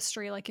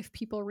Ancestry, like if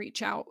people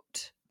reach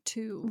out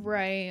to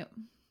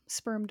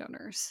sperm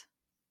donors.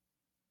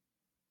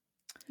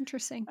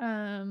 Interesting.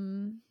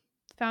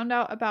 Found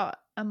out about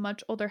a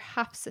much older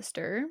half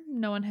sister.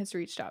 No one has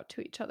reached out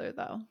to each other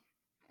though.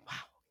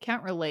 Wow,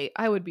 can't relate.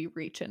 I would be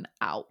reaching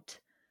out.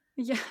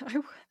 Yeah,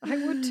 I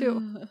would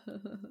too.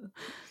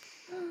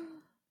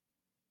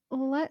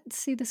 Let's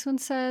see. This one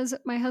says,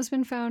 my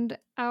husband found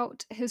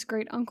out his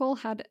great uncle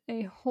had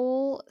a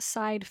whole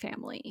side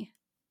family,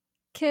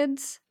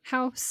 kids,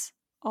 house,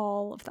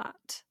 all of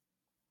that.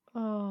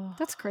 Oh,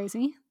 that's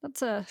crazy.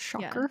 That's a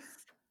shocker.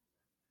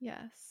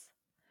 Yes.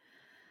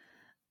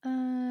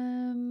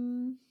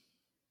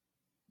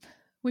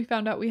 We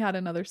found out we had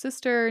another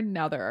sister.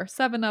 Now there are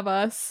 7 of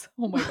us.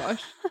 Oh my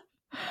gosh.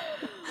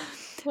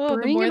 Well,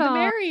 the more the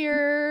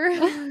merrier.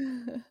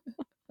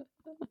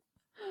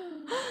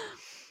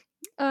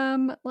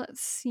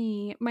 Let's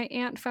see. My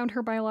aunt found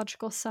her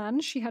biological son.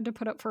 She had to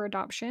put up for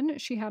adoption.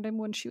 She had him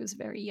when she was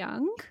very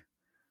young.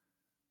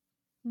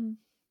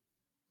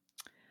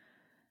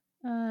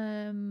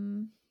 My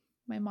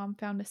mom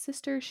found a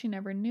sister she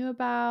never knew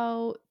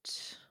about.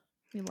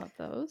 We love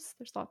those.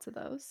 There's lots of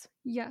those.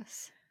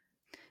 Yes.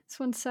 This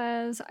one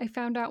says, I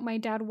found out my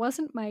dad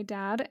wasn't my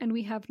dad, and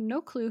we have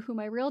no clue who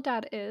my real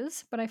dad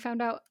is, but I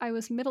found out I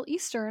was Middle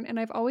Eastern, and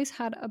I've always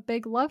had a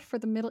big love for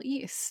the Middle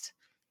East.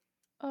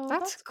 Oh,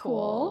 that's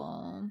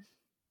cool.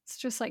 It's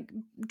just like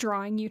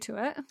drawing you to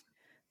it.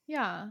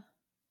 Yeah.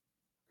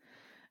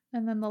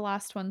 And then the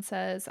last one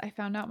says, I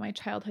found out my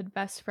childhood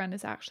best friend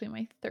is actually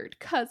my 3rd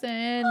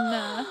cousin.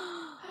 How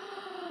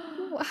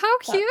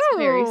cute. That's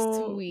very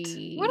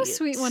sweet. What a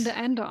sweet one to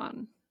end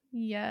on.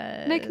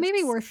 Yes. Nick,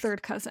 maybe we're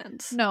 3rd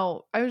cousins.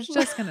 No, I was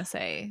just going to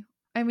say,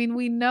 I mean,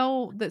 we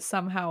know that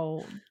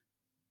somehow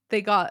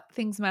they got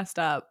things messed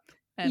up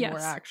and we're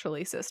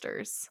actually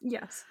sisters.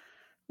 Yes.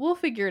 We'll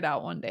figure it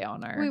out one day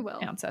on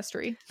our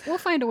Ancestry. We'll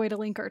find a way to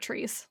link our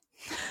trees.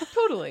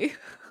 Totally.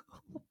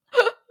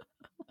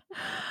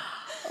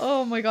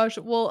 Oh my gosh.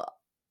 Well,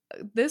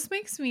 this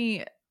makes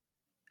me,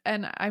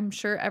 and I'm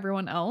sure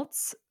everyone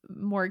else,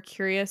 more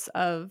curious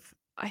of,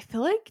 I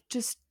feel like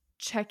just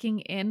checking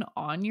in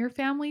on your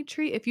family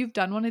tree. If you've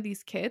done one of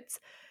these kits,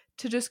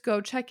 to just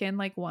go check in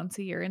like once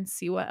a year and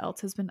see what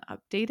else has been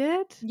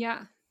updated.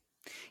 Yeah.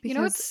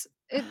 Because,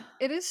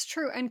 it is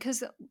true. And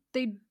because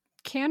they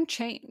can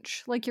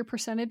change, like your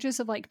percentages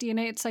of like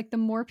DNA, it's like the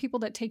more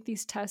people that take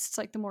these tests,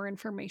 like the more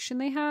information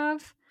they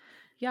have.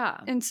 Yeah.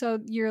 And so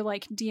your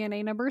like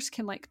DNA numbers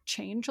can like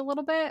change a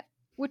little bit,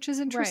 which is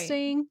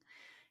interesting.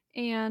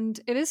 And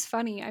it is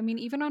funny. I mean,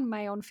 even on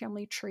my own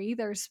family tree,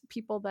 there's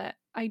people that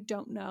I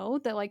don't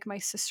know that like my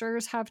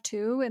sisters have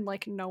too. And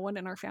like no one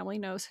in our family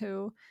knows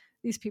who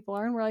these people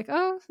are. And we're like,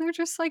 oh, they're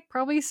just like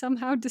probably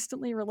somehow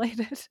distantly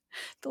related.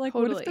 But like,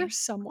 what if there's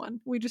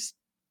someone? We just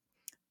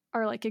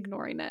are like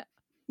ignoring it,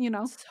 you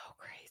know? So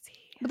crazy.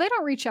 But they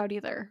don't reach out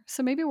either.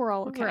 So maybe we're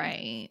all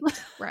okay.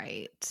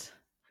 Right.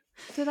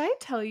 Did I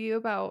tell you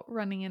about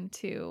running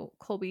into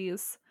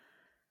Colby's,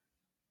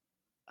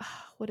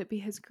 would it be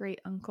his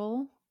great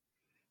uncle?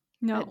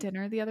 No. At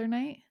dinner the other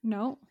night?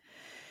 No.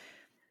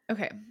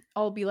 Okay.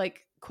 I'll be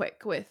like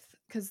quick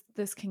because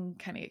this can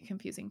kind of get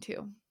confusing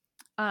too.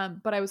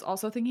 But I was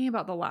also thinking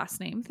about the last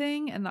name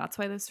thing, and that's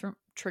why this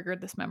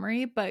triggered this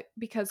memory. But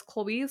because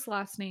Colby's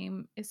last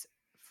name is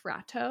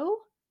Fratto,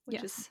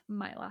 which is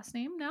my last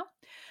name now.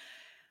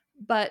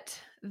 But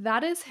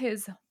that is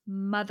his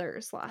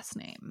mother's last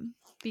name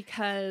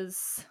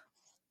because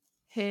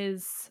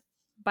his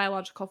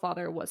biological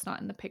father was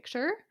not in the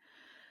picture.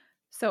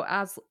 So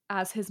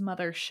as his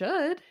mother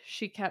should,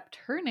 she kept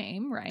her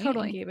name, right?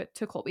 Totally. And gave it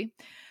to Colby.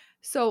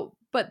 So,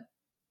 but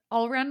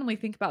I'll randomly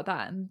think about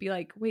that and be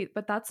like, wait,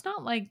 but that's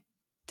not like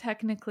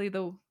technically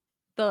the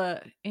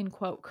in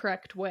quote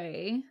correct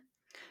way.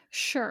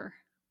 Sure.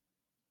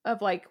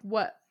 Of like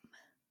what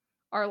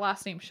our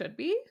last name should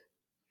be.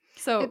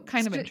 So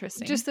kind of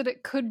interesting. Just that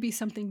it could be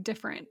something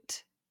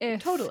different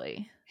if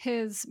totally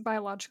his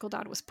biological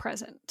dad was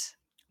present.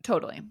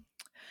 Totally.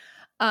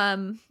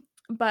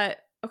 But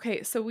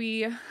okay, so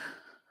we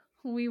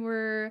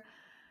were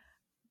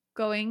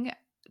going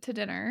to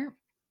dinner,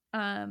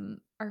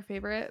 our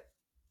favorite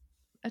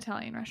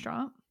Italian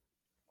restaurant,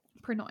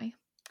 Pernod.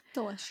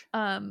 Delish.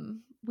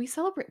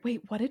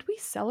 Wait, what did we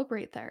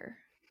celebrate there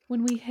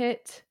when we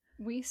hit?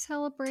 We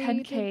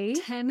celebrated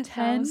 10K?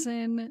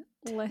 10,000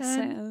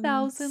 listens.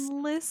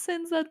 10,000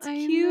 listens. That's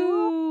cute.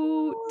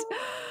 Know.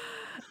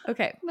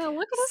 Okay. Now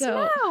look at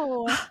us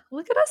now.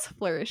 Look at us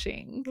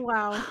flourishing.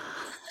 Wow.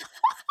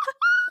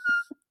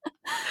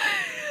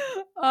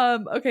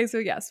 Okay, so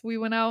yes, we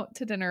went out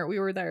to dinner. We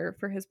were there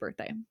for his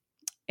birthday.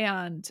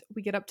 And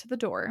we get up to the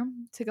door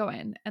to go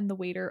in, and the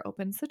waiter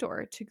opens the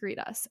door to greet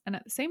us. And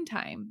at the same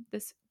time,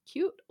 this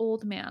cute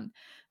old man,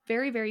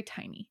 very, very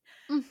tiny,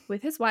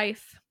 with his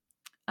wife,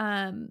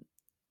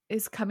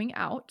 is coming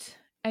out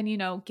and, you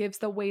know, gives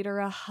the waiter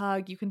a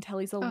hug. You can tell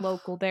he's a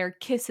local there,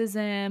 kisses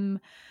him,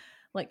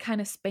 like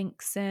kind of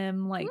spanks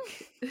him,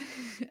 like,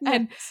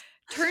 and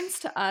turns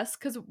to us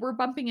because we're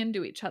bumping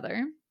into each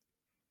other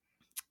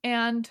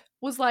and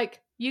was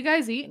like, "You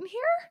guys eating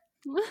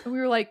here?" And we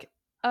were like,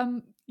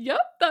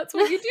 yep, that's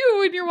what you do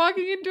when you're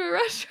walking into a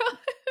restaurant.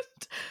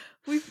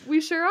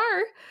 we sure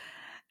are.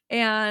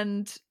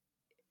 And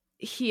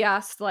he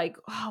asked, like,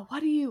 "Oh,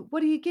 what do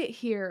you get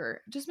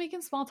here?" Just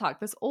making small talk.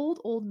 This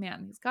old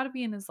man, he's got to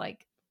be in his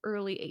like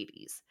early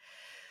 80s.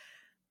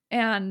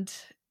 And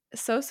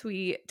so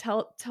sweet,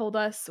 told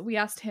us, we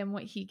asked him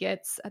what he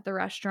gets at the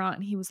restaurant,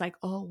 and he was like,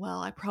 "Oh,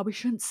 well, I probably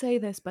shouldn't say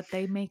this, but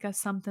they make us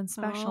something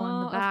special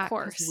in the back." Of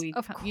course.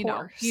 You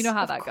know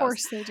how that goes. Of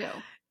course they do.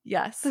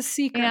 Yes. The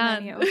secret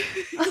menu.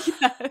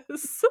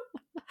 Yes.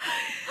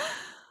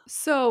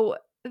 So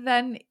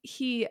then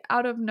he,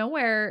 out of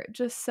nowhere,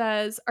 just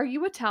says, "Are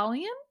you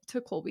Italian?" to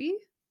Colby.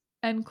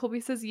 And Colby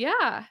says,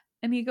 "Yeah."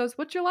 And he goes,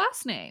 "What's your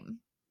last name?"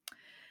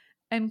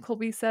 And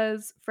Colby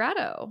says,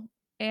 "Fratto."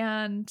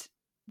 And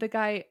the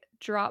guy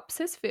drops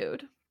his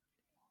food,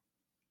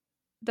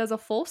 does a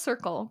full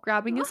circle,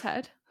 grabbing his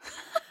head,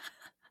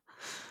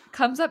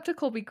 comes up to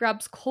Colby,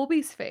 grabs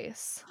Colby's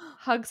face,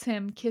 hugs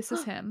him,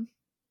 kisses him,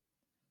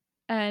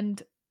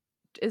 and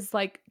is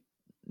like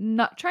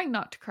trying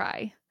not to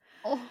cry.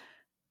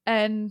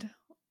 And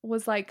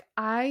was like,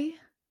 I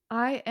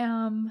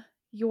am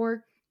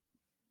your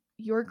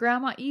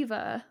grandma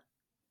Eva,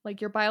 like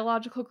your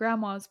biological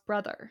grandma's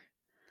brother.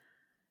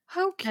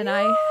 How cute. And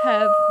I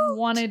have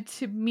wanted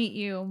to meet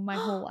you my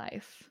whole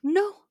life.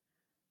 No.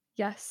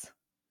 Yes.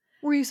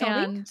 Were you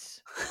sobbing?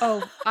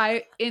 And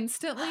I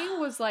instantly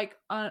was like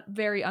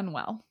very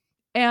unwell.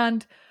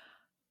 And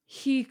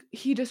he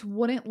just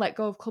wouldn't let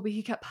go of Colby.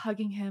 He kept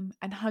hugging him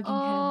and hugging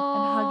him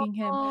and hugging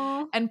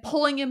him and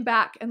pulling him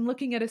back and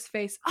looking at his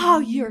face. "Oh,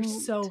 you're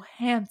so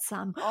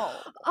handsome.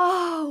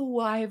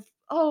 I've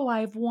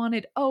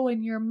wanted,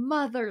 and your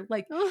mother."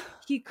 Like,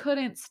 he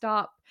couldn't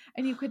stop.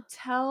 And you could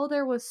tell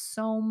there was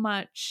so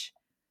much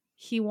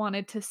he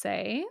wanted to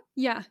say.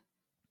 Yeah.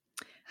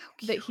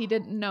 That he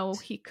didn't know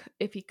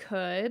if he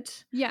could.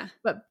 Yeah.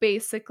 But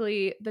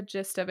basically the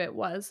gist of it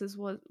was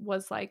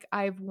like,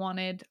 I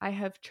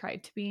have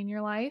tried to be in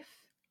your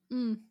life,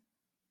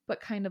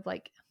 but kind of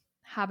like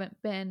haven't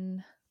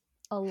been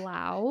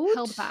allowed.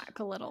 Held back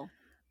a little.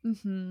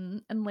 Mm-hmm.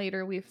 And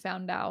later we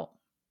found out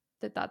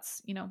that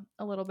that's, you know,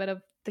 a little bit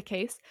of the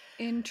case.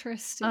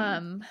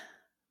 Interesting.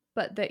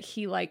 But that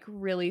he like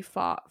really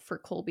fought for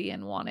Colby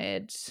and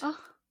wanted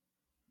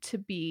to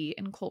be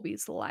in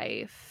Colby's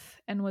life,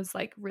 and was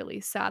like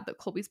really sad that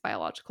Colby's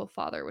biological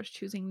father was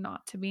choosing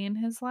not to be in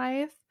his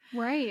life.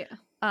 Right.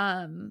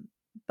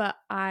 But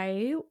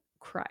I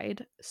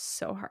cried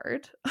so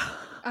hard.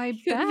 I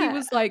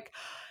bet.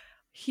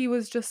 He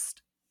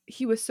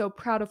was so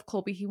proud of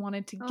Colby. He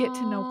wanted to get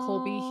to know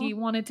Colby. He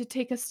wanted to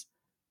take us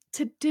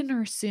to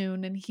dinner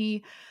soon. And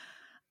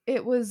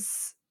it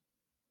was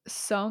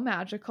so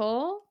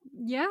magical.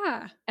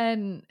 Yeah.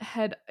 And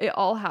it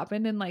all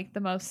happened in like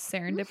the most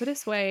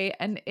serendipitous way.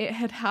 And it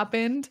had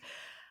happened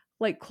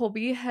like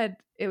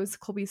it was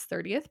Colby's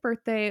 30th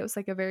birthday. It was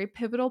like a very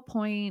pivotal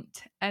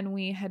point. And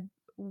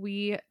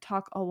we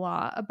talk a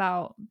lot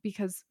about,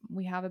 because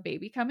we have a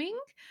baby coming.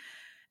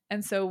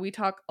 And so we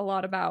talk a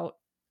lot about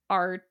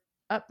our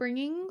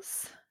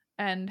upbringings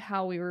and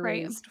how we were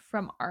raised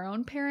from our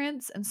own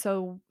parents. And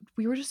so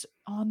we were just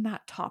on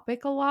that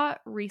topic a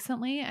lot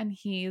recently. And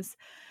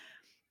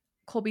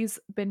Colby's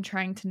been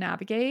trying to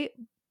navigate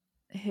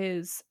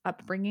his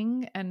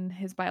upbringing and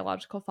his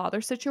biological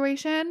father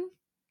situation.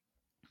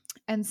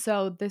 And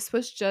so this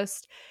was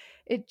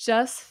it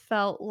just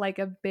felt like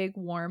a big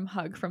warm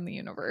hug from the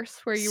universe,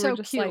 where you were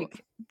just cute.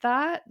 Like,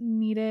 that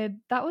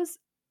was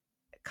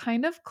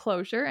kind of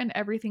closure and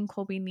everything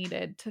Colby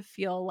needed to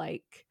feel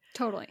like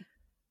totally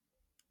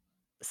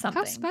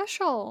something. How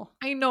special.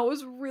 I know, it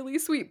was really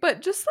sweet.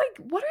 But just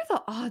like, what are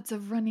the odds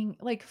of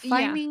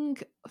finding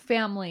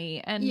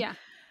family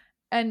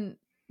and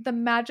the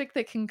magic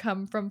that can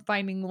come from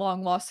finding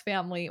long lost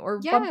family or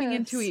bumping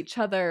into each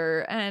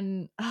other,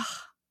 and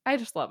I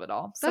just love it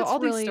all. So That's all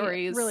really, these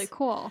stories, really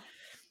cool.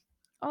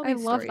 all these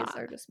I love stories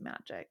that. are just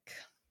magic.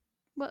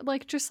 But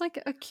like just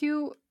like a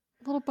cute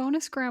little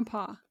bonus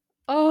grandpa.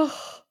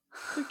 Oh,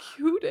 the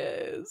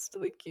cutest.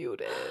 The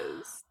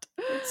cutest.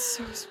 It's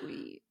so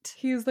sweet.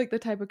 He's like the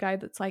type of guy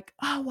that's like,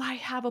 oh, I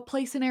have a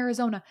place in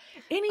Arizona.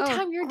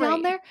 Anytime you're great.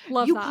 down there,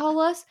 Love you that. call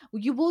us.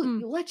 You will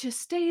let you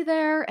stay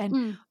there.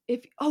 And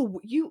if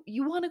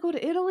you want to go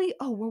to Italy,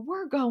 where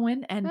we're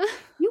going, and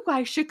you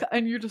guys should go.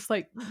 And you're just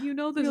like,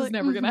 this is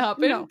never gonna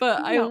happen. No,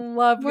 but I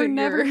love we're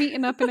never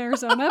meeting up in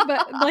Arizona,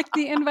 but like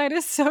the invite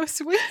is so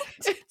sweet.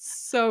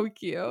 It's so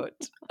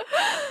cute.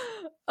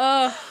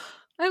 I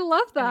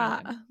love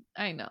that.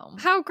 I know.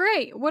 How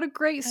great. What a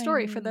great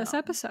story for this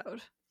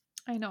episode.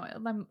 I know.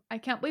 I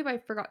can't believe I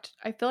forgot.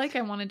 I feel like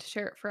I wanted to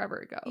share it forever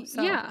ago.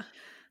 So yeah.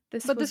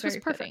 This was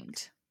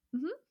perfect.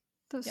 Mm-hmm.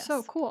 That's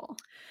so cool.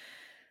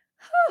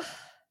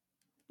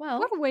 Well,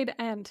 what a way to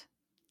end.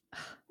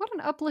 What an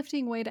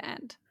uplifting way to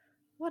end.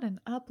 What an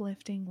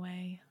uplifting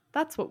way.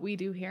 That's what we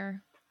do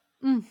here.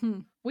 Mm-hmm.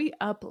 We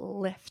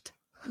uplift.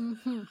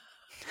 Mm-hmm.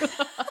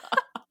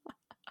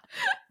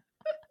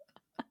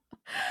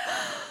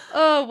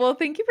 Oh, well,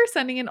 thank you for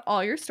sending in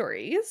all your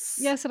stories.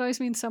 Yes, it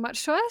always means so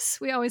much to us.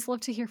 We always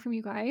love to hear from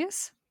you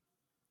guys.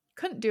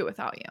 Couldn't do it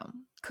without you.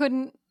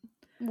 Couldn't,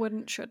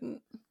 wouldn't,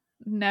 shouldn't.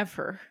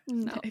 Never.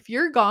 No. If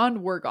you're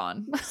gone, we're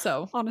gone.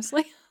 So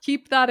honestly,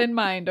 keep that in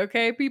mind,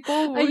 okay,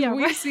 people? When yeah,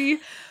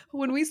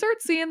 when we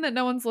start seeing that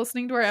no one's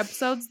listening to our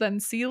episodes, then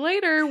see you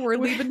later. We're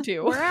leaving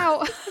too. We're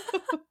out.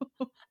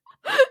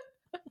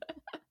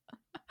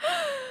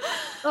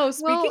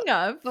 Speaking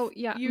of,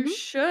 yeah, you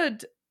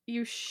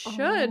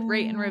should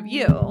rate and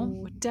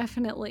review.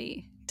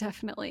 Definitely.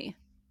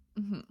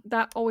 Mm-hmm.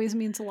 That always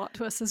means a lot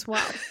to us as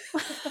well.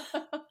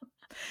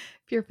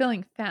 If you're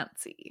feeling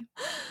fancy,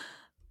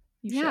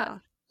 you should.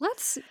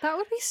 That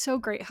would be so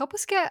great. Help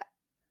us get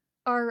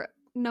our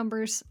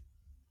numbers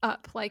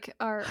up, like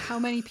how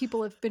many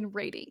people have been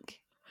rating.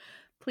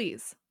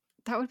 Please.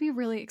 That would be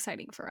really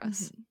exciting for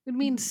us. It would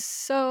mean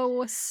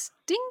so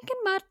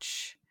stinking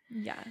much.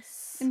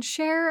 Yes. And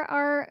share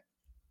our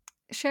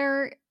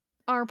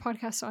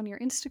podcast on your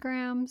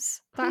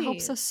Instagrams. That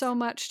helps us so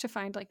much to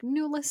find like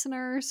new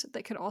listeners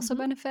that could also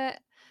benefit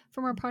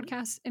from our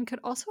podcast and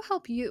could also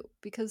help you,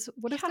 because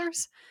what if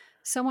there's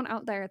someone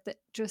out there that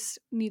just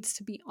needs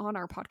to be on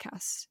our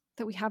podcast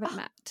that we haven't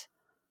met?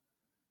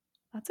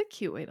 That's a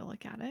cute way to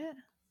look at it.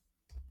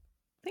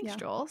 Thanks,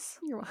 Jules.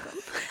 You're welcome.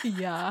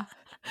 Yeah,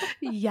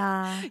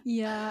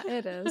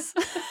 it is.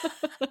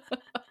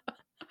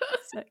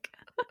 Sick.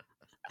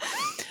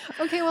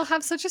 Okay, well,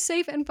 have such a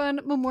safe and fun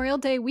Memorial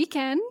Day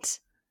weekend.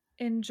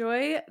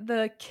 Enjoy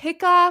the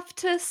kickoff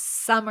to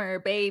summer,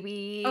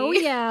 baby. Oh,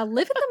 yeah.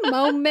 Live in the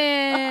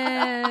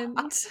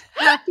moment.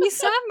 Happy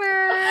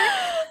summer.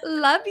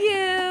 Love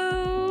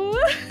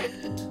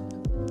you.